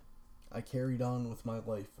Moore, I carried on with my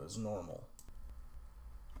life as normal.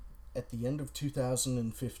 At the end of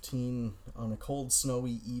 2015, on a cold,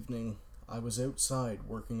 snowy evening, I was outside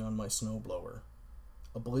working on my snowblower.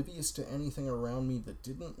 Oblivious to anything around me that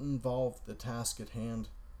didn't involve the task at hand,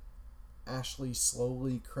 Ashley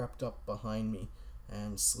slowly crept up behind me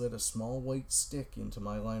and slid a small white stick into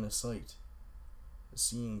my line of sight.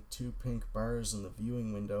 Seeing 2 pink bars in the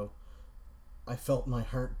viewing window, I felt my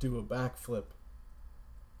heart do a backflip.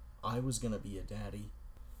 I was gonna be a daddy.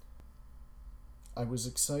 I was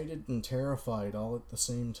excited and terrified all at the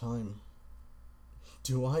same time.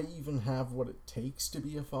 Do I even have what it takes to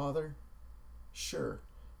be a father? Sure,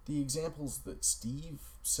 the examples that Steve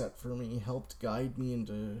set for me helped guide me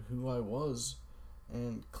into who I was,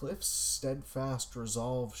 and Cliff's steadfast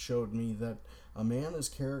resolve showed me that a man is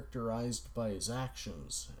characterized by his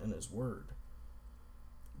actions and his word.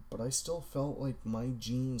 But I still felt like my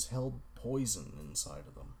genes held poison inside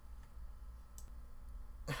of them.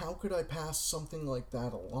 How could I pass something like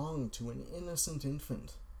that along to an innocent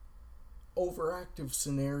infant? Overactive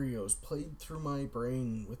scenarios played through my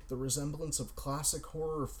brain with the resemblance of classic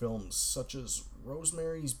horror films such as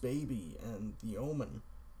Rosemary's Baby and The Omen.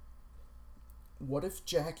 What if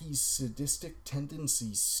Jackie's sadistic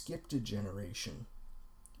tendencies skipped a generation?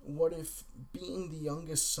 What if, being the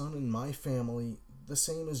youngest son in my family, the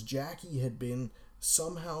same as Jackie had been,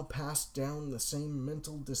 somehow passed down the same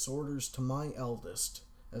mental disorders to my eldest,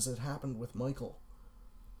 as it happened with Michael?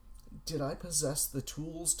 Did I possess the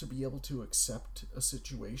tools to be able to accept a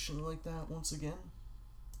situation like that once again?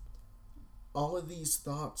 All of these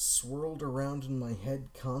thoughts swirled around in my head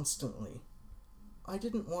constantly. I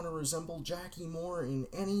didn't want to resemble Jackie Moore in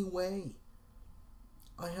any way.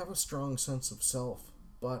 I have a strong sense of self,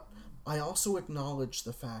 but I also acknowledge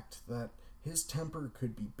the fact that his temper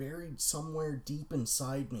could be buried somewhere deep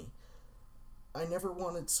inside me. I never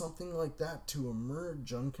wanted something like that to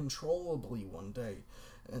emerge uncontrollably one day,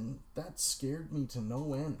 and that scared me to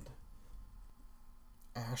no end.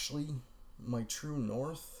 Ashley, my true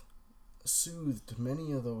north, soothed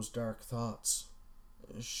many of those dark thoughts.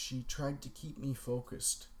 She tried to keep me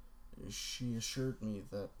focused. She assured me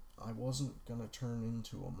that I wasn't gonna turn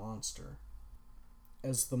into a monster.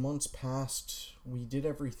 As the months passed, we did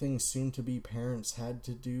everything soon-to-be parents had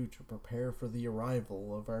to do to prepare for the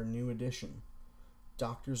arrival of our new addition.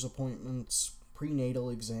 Doctor's appointments, prenatal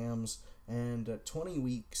exams, and at 20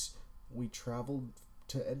 weeks, we traveled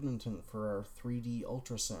to Edmonton for our 3D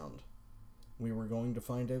ultrasound. We were going to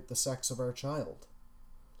find out the sex of our child.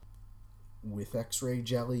 With X-ray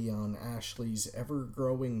jelly on Ashley's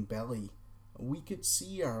ever-growing belly, we could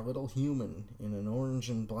see our little human in an orange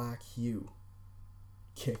and black hue,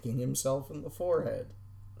 kicking himself in the forehead.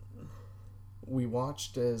 We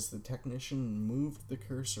watched as the technician moved the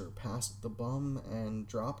cursor past the bum and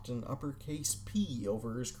dropped an uppercase P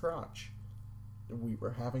over his crotch. We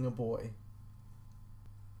were having a boy.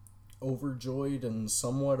 Overjoyed and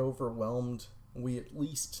somewhat overwhelmed, we at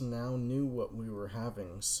least now knew what we were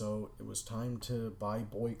having, so it was time to buy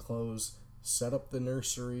boy clothes, set up the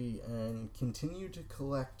nursery, and continue to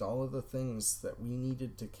collect all of the things that we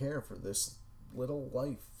needed to care for this little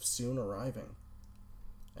life soon arriving.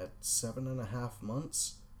 At 7.5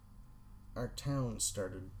 months, our town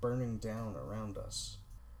started burning down around us.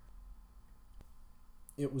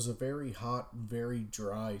 It was a very hot, very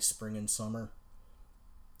dry spring and summer.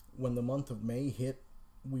 When the month of May hit,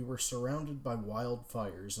 we were surrounded by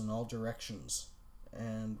wildfires in all directions,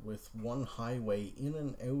 and with one highway in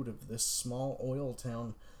and out of this small oil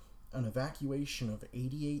town, an evacuation of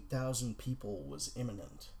 88,000 people was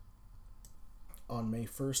imminent. On May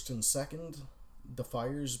 1st and 2nd, the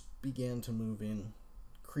fires began to move in,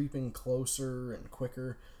 creeping closer and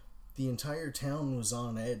quicker. The entire town was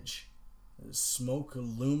on edge. Smoke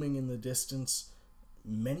looming in the distance.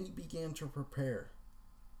 Many began to prepare,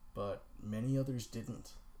 but many others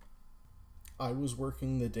didn't. I was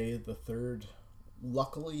working the day of the 3rd,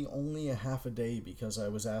 luckily only a half a day because I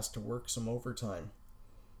was asked to work some overtime.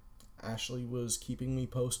 Ashley was keeping me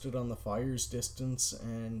posted on the fire's distance,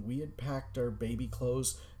 and we had packed our baby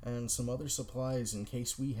clothes and some other supplies in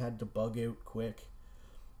case we had to bug out quick.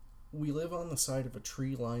 We live on the side of a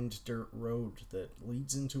tree-lined dirt road that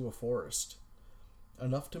leads into a forest.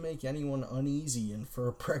 Enough to make anyone uneasy, and for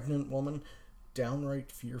a pregnant woman,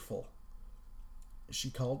 downright fearful. She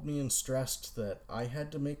called me and stressed that I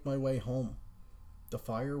had to make my way home. The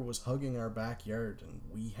fire was hugging our backyard, and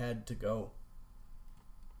we had to go.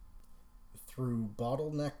 Through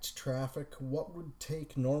bottlenecked traffic, what would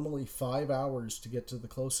take normally 5 hours to get to the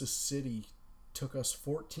closest city took us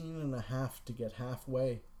 14 and a half to get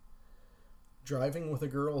halfway. Driving with a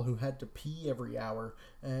girl who had to pee every hour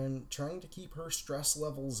and trying to keep her stress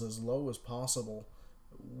levels as low as possible,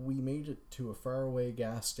 we made it to a faraway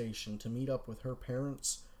gas station to meet up with her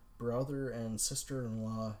parents, brother and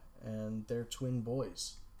sister-in-law, and their twin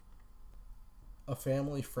boys. A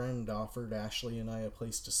family friend offered Ashley and I a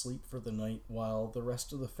place to sleep for the night while the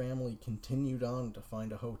rest of the family continued on to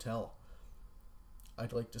find a hotel.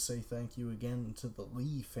 I'd like to say thank you again to the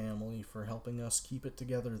Lee family for helping us keep it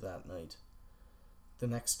together that night. The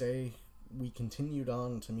next day, we continued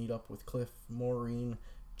on to meet up with Cliff, Maureen,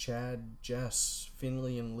 Chad, Jess,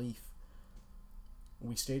 Finley, and Leaf.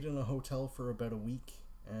 We stayed in a hotel for about a week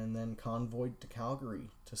and then convoyed to Calgary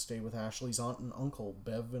to stay with Ashley's aunt and uncle,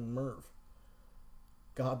 Bev and Merv.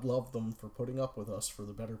 God love them for putting up with us for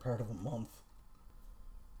the better part of a month.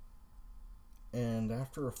 And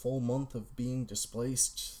after a full month of being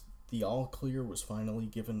displaced, the all clear was finally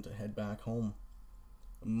given to head back home.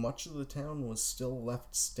 Much of the town was still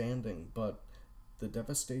left standing, but the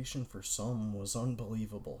devastation for some was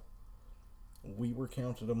unbelievable. We were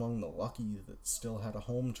counted among the lucky that still had a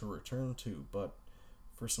home to return to, but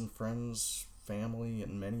for some friends, family,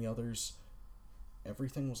 and many others,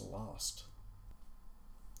 everything was lost.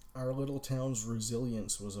 Our little town's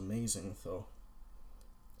resilience was amazing, though.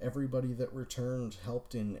 Everybody that returned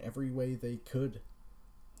helped in every way they could.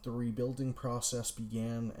 The rebuilding process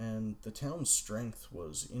began, and the town's strength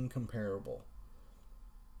was incomparable.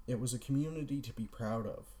 It was a community to be proud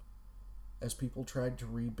of. As people tried to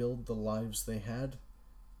rebuild the lives they had,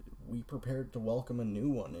 we prepared to welcome a new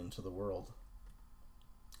one into the world.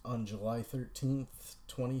 On July 13th,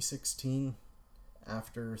 2016,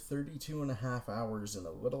 after 32 and a half hours in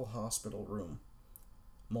a little hospital room,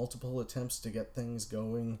 multiple attempts to get things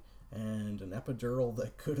going, and an epidural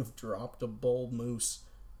that could have dropped a bull moose,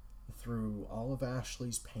 through all of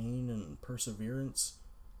Ashley's pain and perseverance,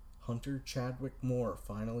 Hunter Chadwick Moore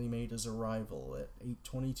finally made his arrival at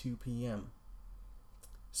 8:22 p.m.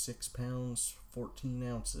 6 pounds, 14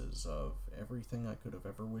 ounces of everything I could have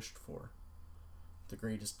ever wished for. The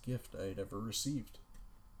greatest gift I'd ever received.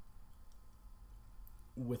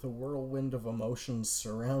 With a whirlwind of emotions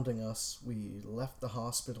surrounding us, we left the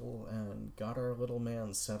hospital and got our little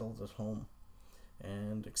man settled at home,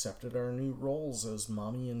 and accepted our new roles as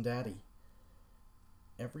mommy and daddy.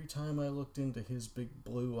 Every time I looked into his big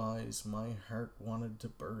blue eyes, my heart wanted to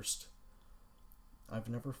burst. I've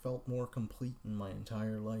never felt more complete in my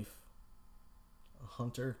entire life.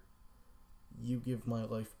 Hunter, you give my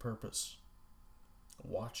life purpose.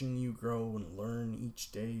 Watching you grow and learn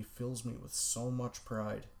each day fills me with so much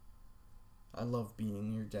pride. I love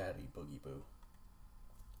being your daddy, Boogie Boo.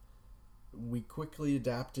 We quickly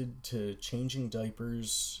adapted to changing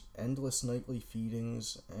diapers, endless nightly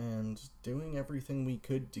feedings, and doing everything we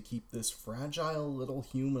could to keep this fragile little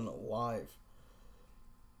human alive.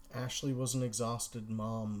 Ashley was an exhausted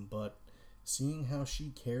mom, but seeing how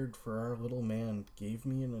she cared for our little man gave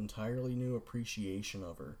me an entirely new appreciation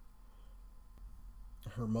of her.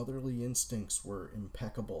 Her motherly instincts were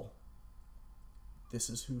impeccable. This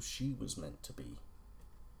is who she was meant to be.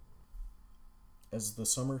 As the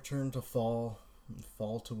summer turned to fall, and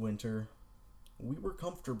fall to winter, we were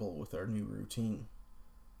comfortable with our new routine.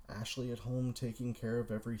 Ashley at home taking care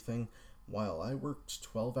of everything, while I worked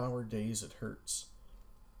 12-hour days at Hertz.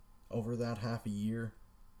 Over that half a year,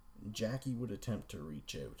 Jackie would attempt to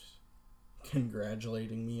reach out,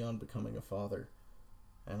 congratulating me on becoming a father.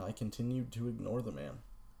 and I continued to ignore the man.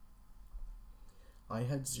 I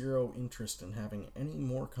had zero interest in having any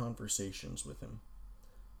more conversations with him.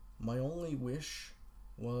 My only wish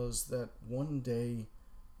was that one day,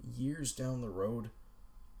 years down the road,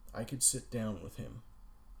 I could sit down with him,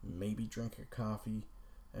 maybe drink a coffee,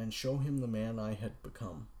 and show him the man I had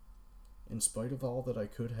become, in spite of all that I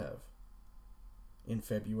could have. In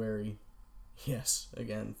February, yes,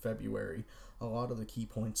 again, February, a lot of the key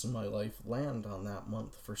points in my life land on that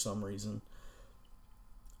month for some reason.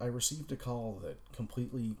 I received a call that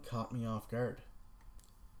completely caught me off guard.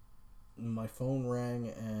 My phone rang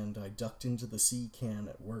and I ducked into the sea can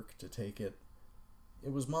at work to take it.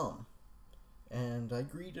 It was Mom, and I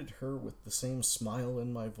greeted her with the same smile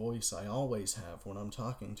in my voice I always have when I'm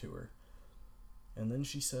talking to her. And then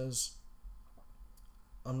she says,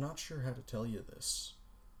 "I'm not sure how to tell you this,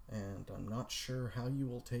 and I'm not sure how you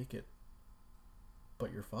will take it,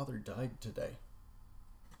 but your father died today."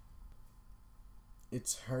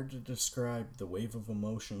 It's hard to describe the wave of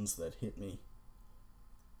emotions that hit me.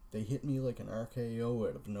 They hit me like an RKO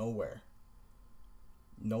out of nowhere.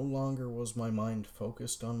 No longer was my mind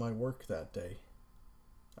focused on my work that day.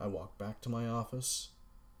 I walked back to my office,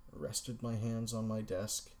 rested my hands on my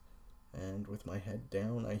desk, and with my head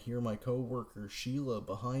down, I hear my co-worker Sheila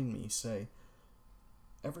behind me say,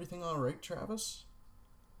 "Everything all right, Travis?"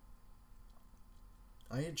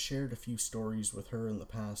 I had shared a few stories with her in the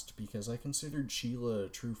past because I considered Sheila a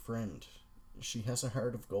true friend. She has a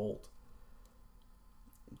heart of gold.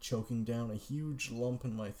 Choking down a huge lump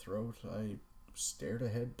in my throat, I stared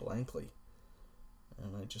ahead blankly,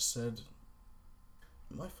 and I just said,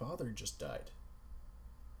 "My father just died."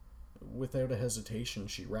 Without a hesitation,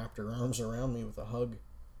 she wrapped her arms around me with a hug.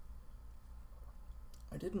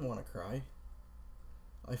 I didn't want to cry.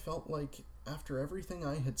 I felt like, after everything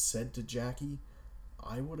I had said to Jackie,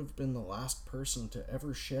 I would have been the last person to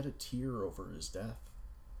ever shed a tear over his death.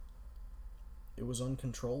 It was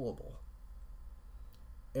uncontrollable.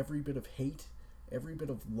 Every bit of hate, every bit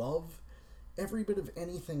of love, every bit of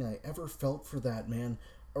anything I ever felt for that man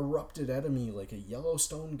erupted out of me like a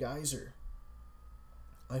Yellowstone geyser.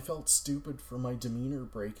 I felt stupid for my demeanor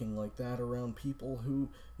breaking like that around people who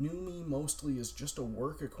knew me mostly as just a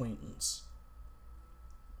work acquaintance.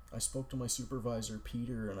 I spoke to my supervisor,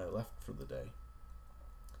 Peter, and I left for the day.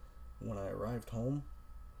 When I arrived home,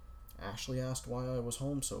 Ashley asked why I was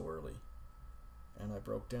home so early, and I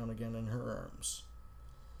broke down again in her arms.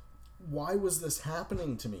 Why was this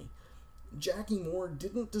happening to me? Jackie Moore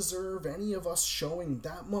didn't deserve any of us showing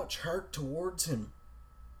that much heart towards him.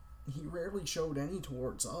 He rarely showed any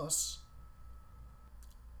towards us.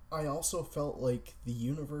 I also felt like the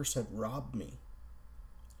universe had robbed me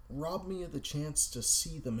of the chance to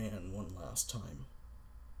see the man one last time.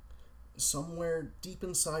 Somewhere deep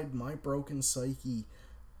inside my broken psyche,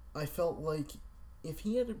 I felt like if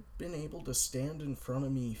he had been able to stand in front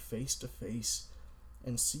of me face to face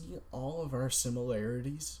and see all of our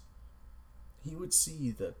similarities, he would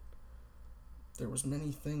see that there was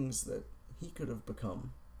many things that he could have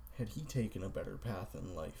become had he taken a better path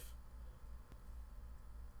in life.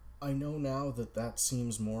 I know now that that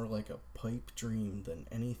seems more like a pipe dream than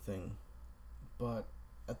anything, but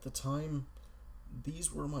at the time,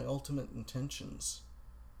 these were my ultimate intentions,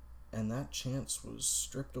 and that chance was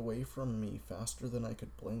stripped away from me faster than I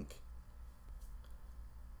could blink.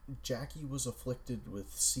 Jackie was afflicted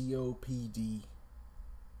with COPD.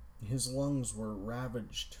 His lungs were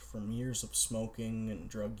ravaged from years of smoking and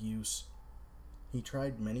drug use. He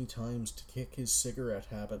tried many times to kick his cigarette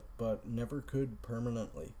habit, but never could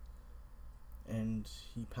permanently. And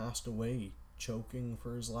he passed away choking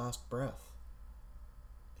for his last breath.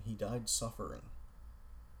 He died suffering.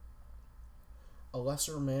 A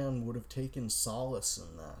lesser man would have taken solace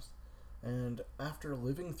in that, and after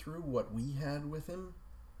living through what we had with him,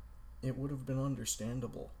 it would have been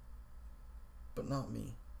understandable. But not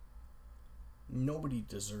me. Nobody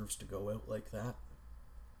deserves to go out like that.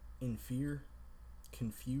 In fear,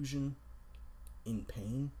 confusion, in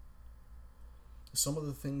pain. Some of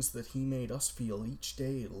the things that he made us feel each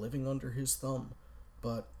day living under his thumb,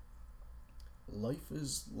 but life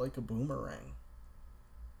is like a boomerang.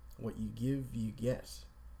 What you give, you get.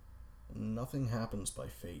 Nothing happens by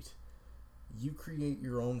fate. You create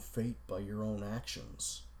your own fate by your own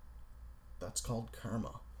actions. That's called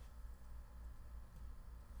karma.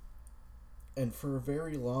 And for a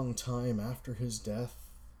very long time after his death,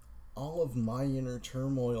 all of my inner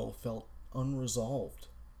turmoil felt unresolved.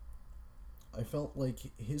 I felt like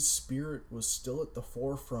his spirit was still at the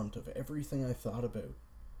forefront of everything I thought about.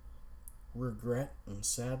 Regret and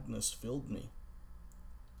sadness filled me.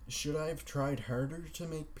 Should I have tried harder to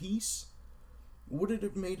make peace? Would it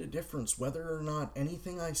have made a difference whether or not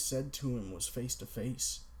anything I said to him was face to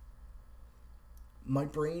face? My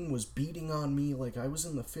brain was beating on me like I was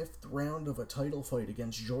in the 5th round of a title fight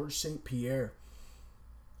against Georges St. Pierre.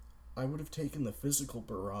 I would have taken the physical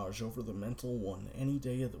barrage over the mental one any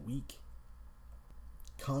day of the week.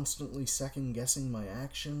 Constantly second guessing my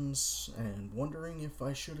actions and wondering if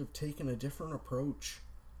I should have taken a different approach.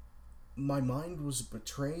 My mind was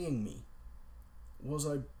betraying me. Was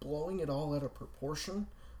I blowing it all out of proportion,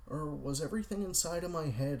 or was everything inside of my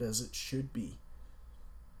head as it should be?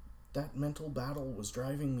 That mental battle was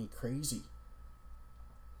driving me crazy.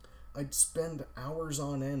 I'd spend hours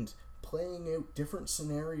on end playing out different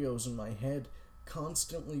scenarios in my head,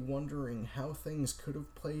 constantly wondering how things could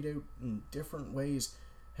have played out in different ways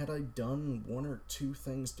had I done one or two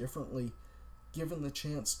things differently, given the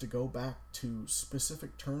chance to go back to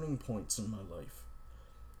specific turning points in my life.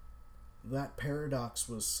 That paradox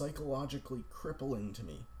was psychologically crippling to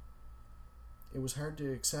me. It was hard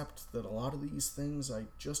to accept that a lot of these things I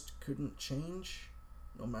just couldn't change,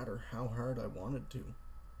 no matter how hard I wanted to.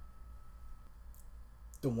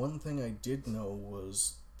 The one thing I did know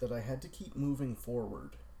was that I had to keep moving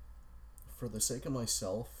forward. For the sake of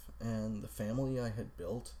myself and the family I had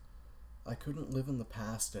built, I couldn't live in the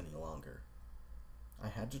past any longer. I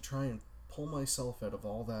had to try and pull myself out of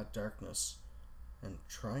all that darkness and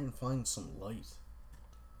try and find some light.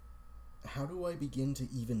 How do I begin to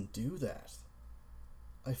even do that?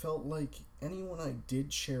 I felt like anyone I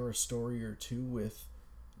did share a story or two with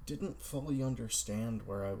didn't fully understand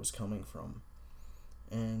where I was coming from.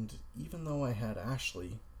 And even though I had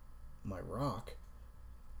Ashley, my rock,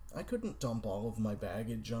 I couldn't dump all of my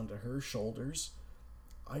baggage onto her shoulders.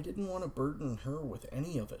 I didn't want to burden her with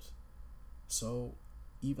any of it. So,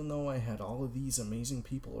 even though I had all of these amazing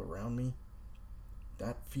people around me,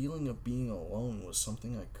 that feeling of being alone was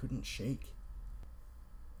something I couldn't shake.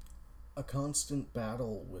 A constant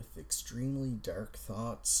battle with extremely dark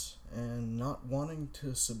thoughts and not wanting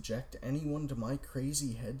to subject anyone to my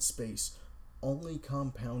crazy headspace only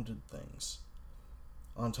compounded things.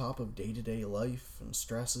 On top of day-to-day life and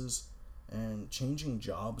stresses and changing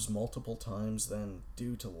jobs multiple times then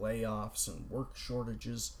due to layoffs and work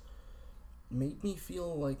shortages, made me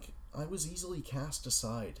feel like I was easily cast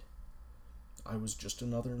aside. I was just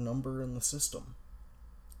another number in the system.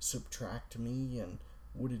 Subtract me and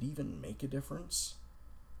would it even make a difference?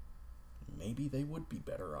 Maybe they would be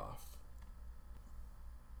better off.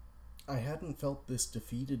 I hadn't felt this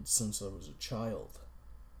defeated since I was a child.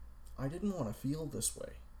 I didn't want to feel this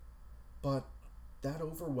way, but that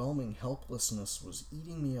overwhelming helplessness was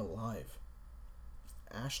eating me alive.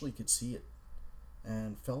 Ashley could see it,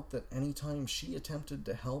 and felt that any time she attempted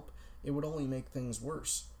to help, it would only make things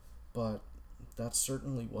worse, but that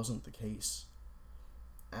certainly wasn't the case.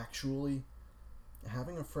 Actually,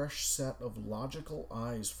 having a fresh set of logical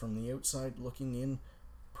eyes from the outside looking in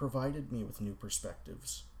provided me with new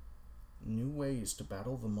perspectives, new ways to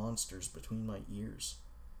battle the monsters between my ears.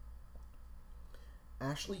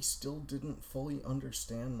 Ashley still didn't fully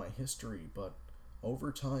understand my history, but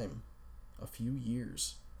over time, a few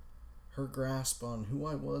years, her grasp on who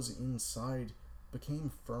I was inside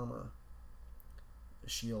became firmer.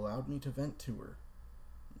 She allowed me to vent to her,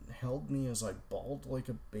 held me as I bawled like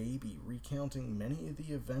a baby, recounting many of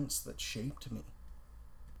the events that shaped me.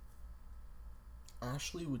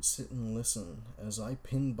 Ashley would sit and listen as I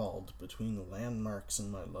pinballed between the landmarks in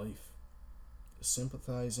my life,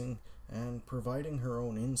 sympathizing and providing her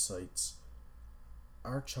own insights.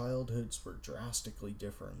 Our childhoods were drastically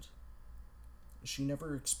different. She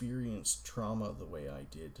never experienced trauma the way I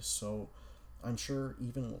did, so I'm sure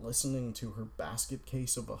even listening to her basket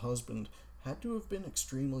case of a husband had to have been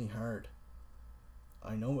extremely hard.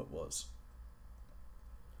 I know it was.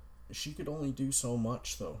 She could only do so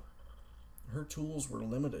much, though. Her tools were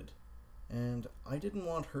limited, and I didn't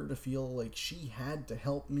want her to feel like she had to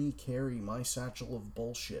help me carry my satchel of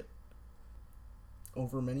bullshit.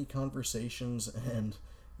 Over many conversations and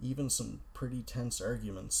even some pretty tense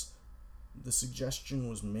arguments, the suggestion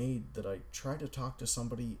was made that I try to talk to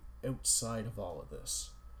somebody outside of all of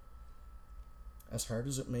this. As hard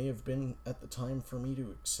as it may have been at the time for me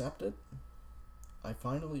to accept it, I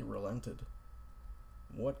finally relented.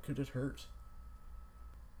 What could it hurt?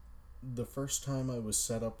 The first time I was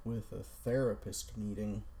set up with a therapist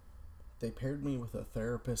meeting, they paired me with a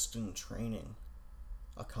therapist in training,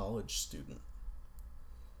 a college student.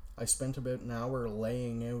 I spent about an hour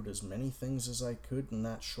laying out as many things as I could in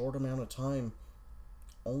that short amount of time,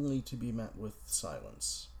 only to be met with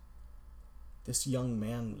silence. This young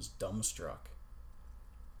man was dumbstruck.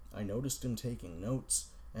 I noticed him taking notes,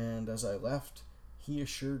 and as I left, He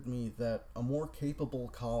assured me that a more capable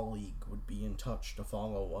colleague would be in touch to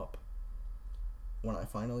follow up. When I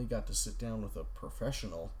finally got to sit down with a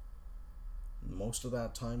professional, most of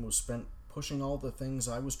that time was spent pushing all the things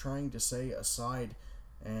I was trying to say aside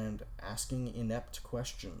and asking inept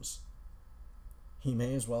questions. He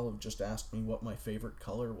may as well have just asked me what my favorite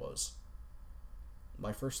color was.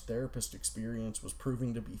 My first therapist experience was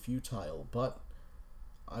proving to be futile, but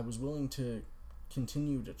I was willing to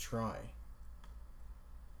continue to try.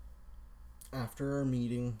 After our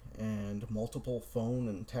meeting and multiple phone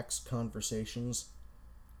and text conversations,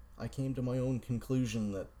 I came to my own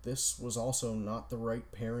conclusion that this was also not the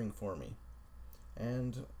right pairing for me.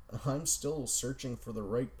 And I'm still searching for the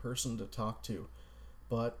right person to talk to,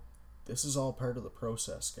 but this is all part of the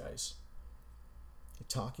process, guys.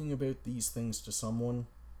 Talking about these things to someone,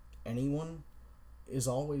 anyone, is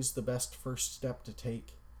always the best first step to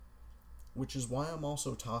take, which is why I'm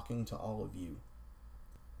also talking to all of you.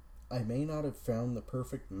 I may not have found the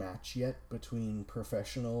perfect match yet between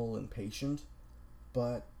professional and patient,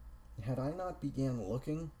 but had I not began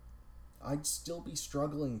looking, I'd still be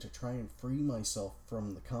struggling to try and free myself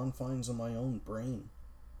from the confines of my own brain.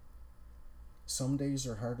 Some days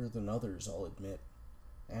are harder than others, I'll admit,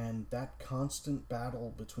 and that constant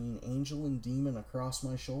battle between angel and demon across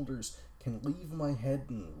my shoulders can leave my head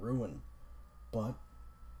in ruin. But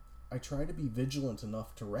I try to be vigilant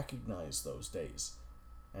enough to recognize those days,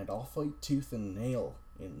 and I'll fight tooth and nail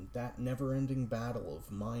in that never-ending battle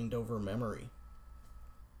of mind over memory.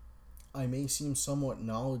 I may seem somewhat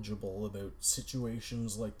knowledgeable about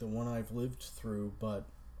situations like the one I've lived through, but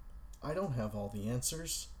I don't have all the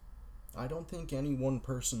answers. I don't think any one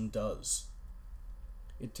person does.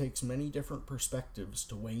 It takes many different perspectives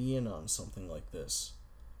to weigh in on something like this,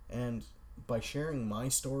 and by sharing my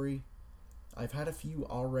story, I've had a few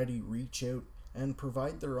already reach out and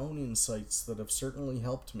provide their own insights that have certainly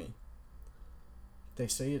helped me. They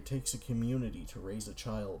say it takes a community to raise a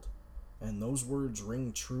child, and those words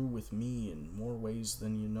ring true with me in more ways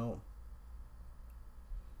than you know.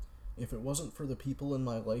 If it wasn't for the people in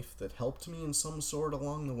my life that helped me in some sort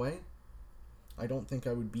along the way, I don't think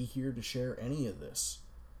I would be here to share any of this.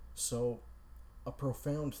 So, a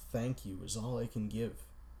profound thank you is all I can give.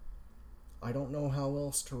 I don't know how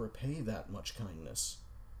else to repay that much kindness,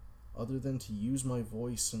 other than to use my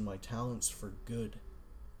voice and my talents for good.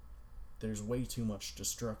 There's way too much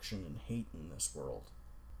destruction and hate in this world.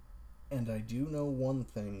 And I do know one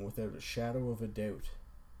thing without a shadow of a doubt.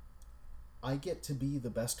 I get to be the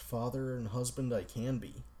best father and husband I can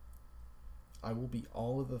be. I will be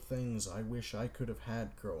all of the things I wish I could have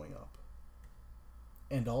had growing up.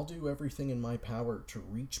 And I'll do everything in my power to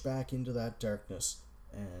reach back into that darkness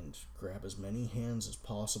and grab as many hands as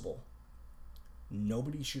possible.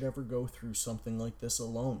 Nobody should ever go through something like this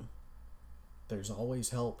alone. There's always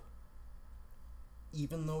help.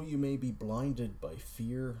 Even though you may be blinded by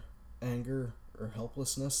fear, anger, or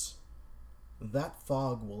helplessness, that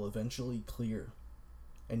fog will eventually clear,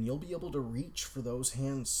 and you'll be able to reach for those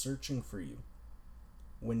hands searching for you.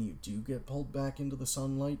 When you do get pulled back into the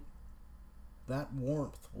sunlight, that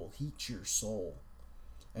warmth will heat your soul,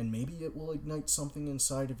 and maybe it will ignite something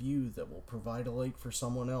inside of you that will provide a light for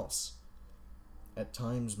someone else. At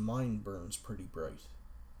times, mine burns pretty bright.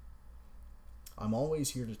 I'm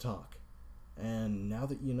always here to talk, and now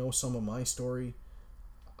that you know some of my story,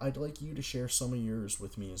 I'd like you to share some of yours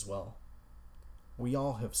with me as well. We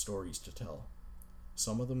all have stories to tell.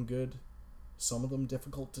 Some of them good, some of them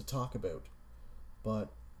difficult to talk about, but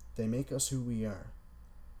they make us who we are,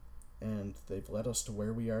 and they've led us to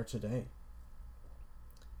where we are today.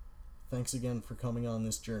 Thanks again for coming on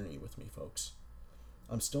this journey with me, folks.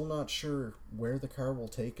 I'm still not sure where the car will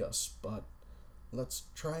take us, but let's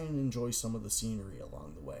try and enjoy some of the scenery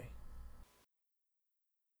along the way.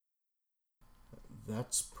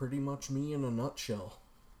 That's pretty much me in a nutshell.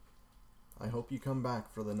 I hope you come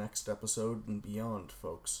back for the next episode and beyond,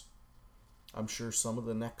 folks. I'm sure some of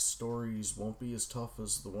the next stories won't be as tough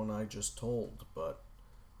as the one I just told, but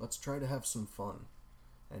let's try to have some fun,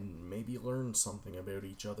 and maybe learn something about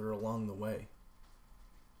each other along the way.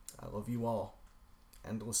 I love you all,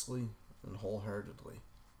 endlessly and wholeheartedly.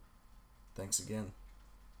 Thanks again.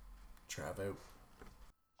 Trav out.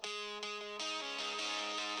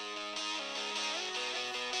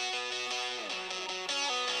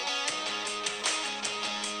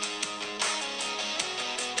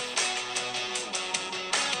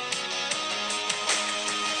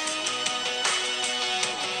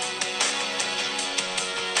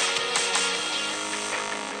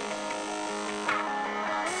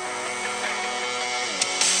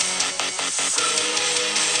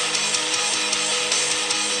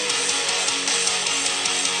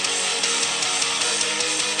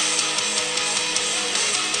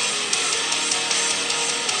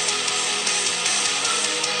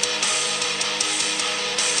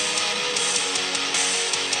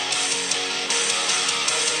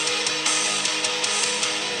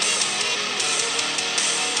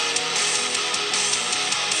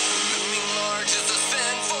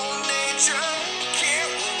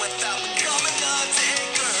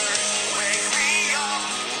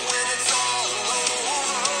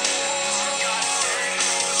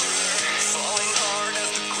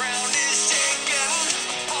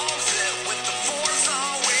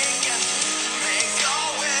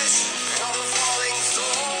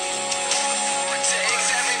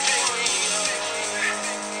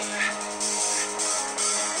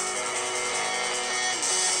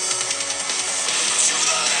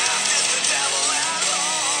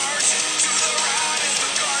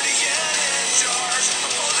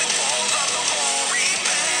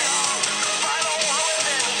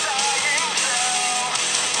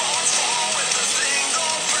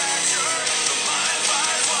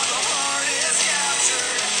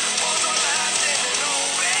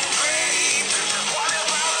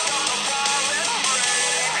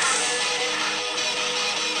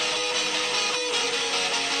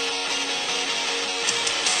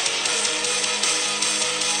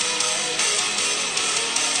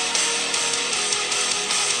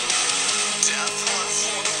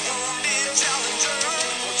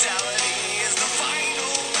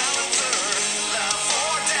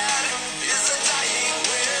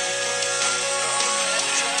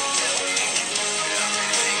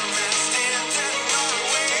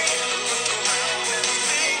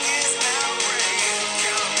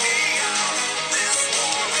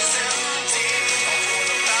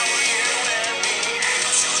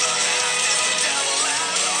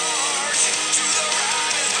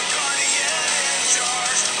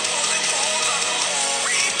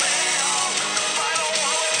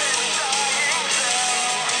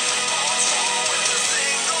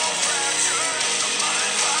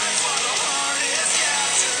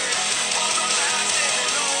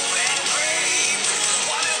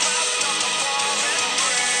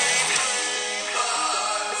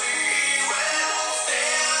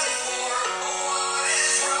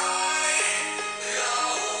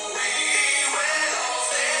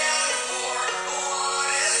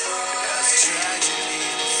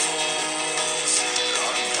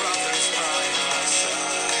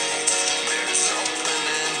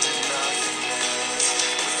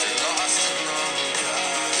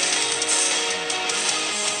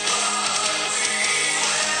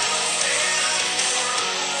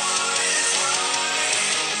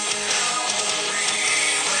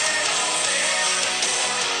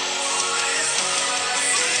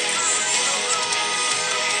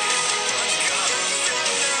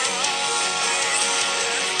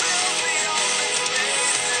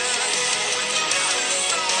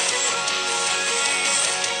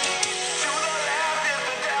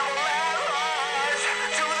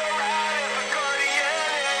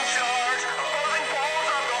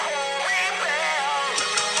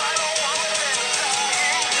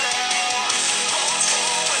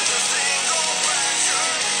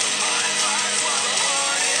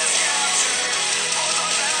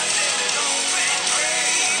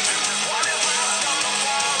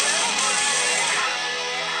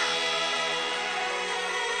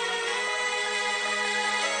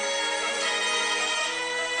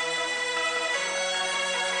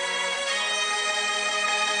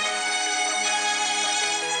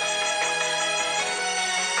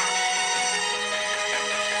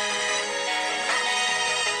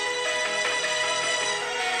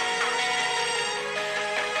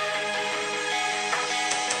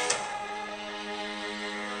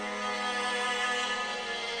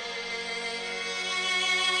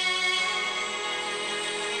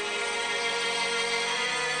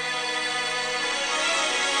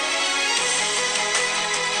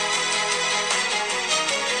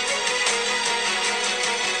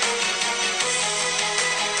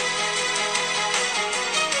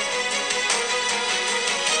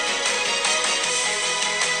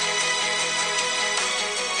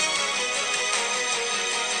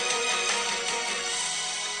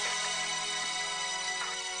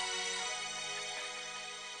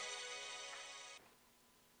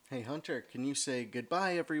 Hunter, can you say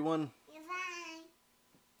goodbye, everyone? Goodbye.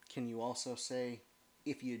 Can you also say,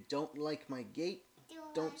 if you don't like my gait,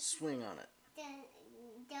 don't swing on it?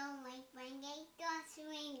 Don't like my gate, don't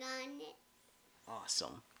swing on it.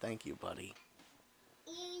 Awesome. Thank you, buddy.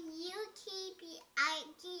 I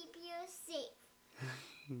keep you safe.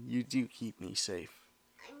 You do keep me safe.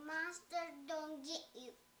 Monsters don't get you.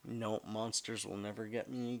 No, monsters will never get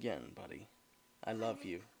me again, buddy. I love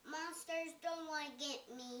you. Monsters don't want to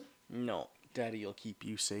get me. No, Daddy'll keep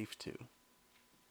you safe too.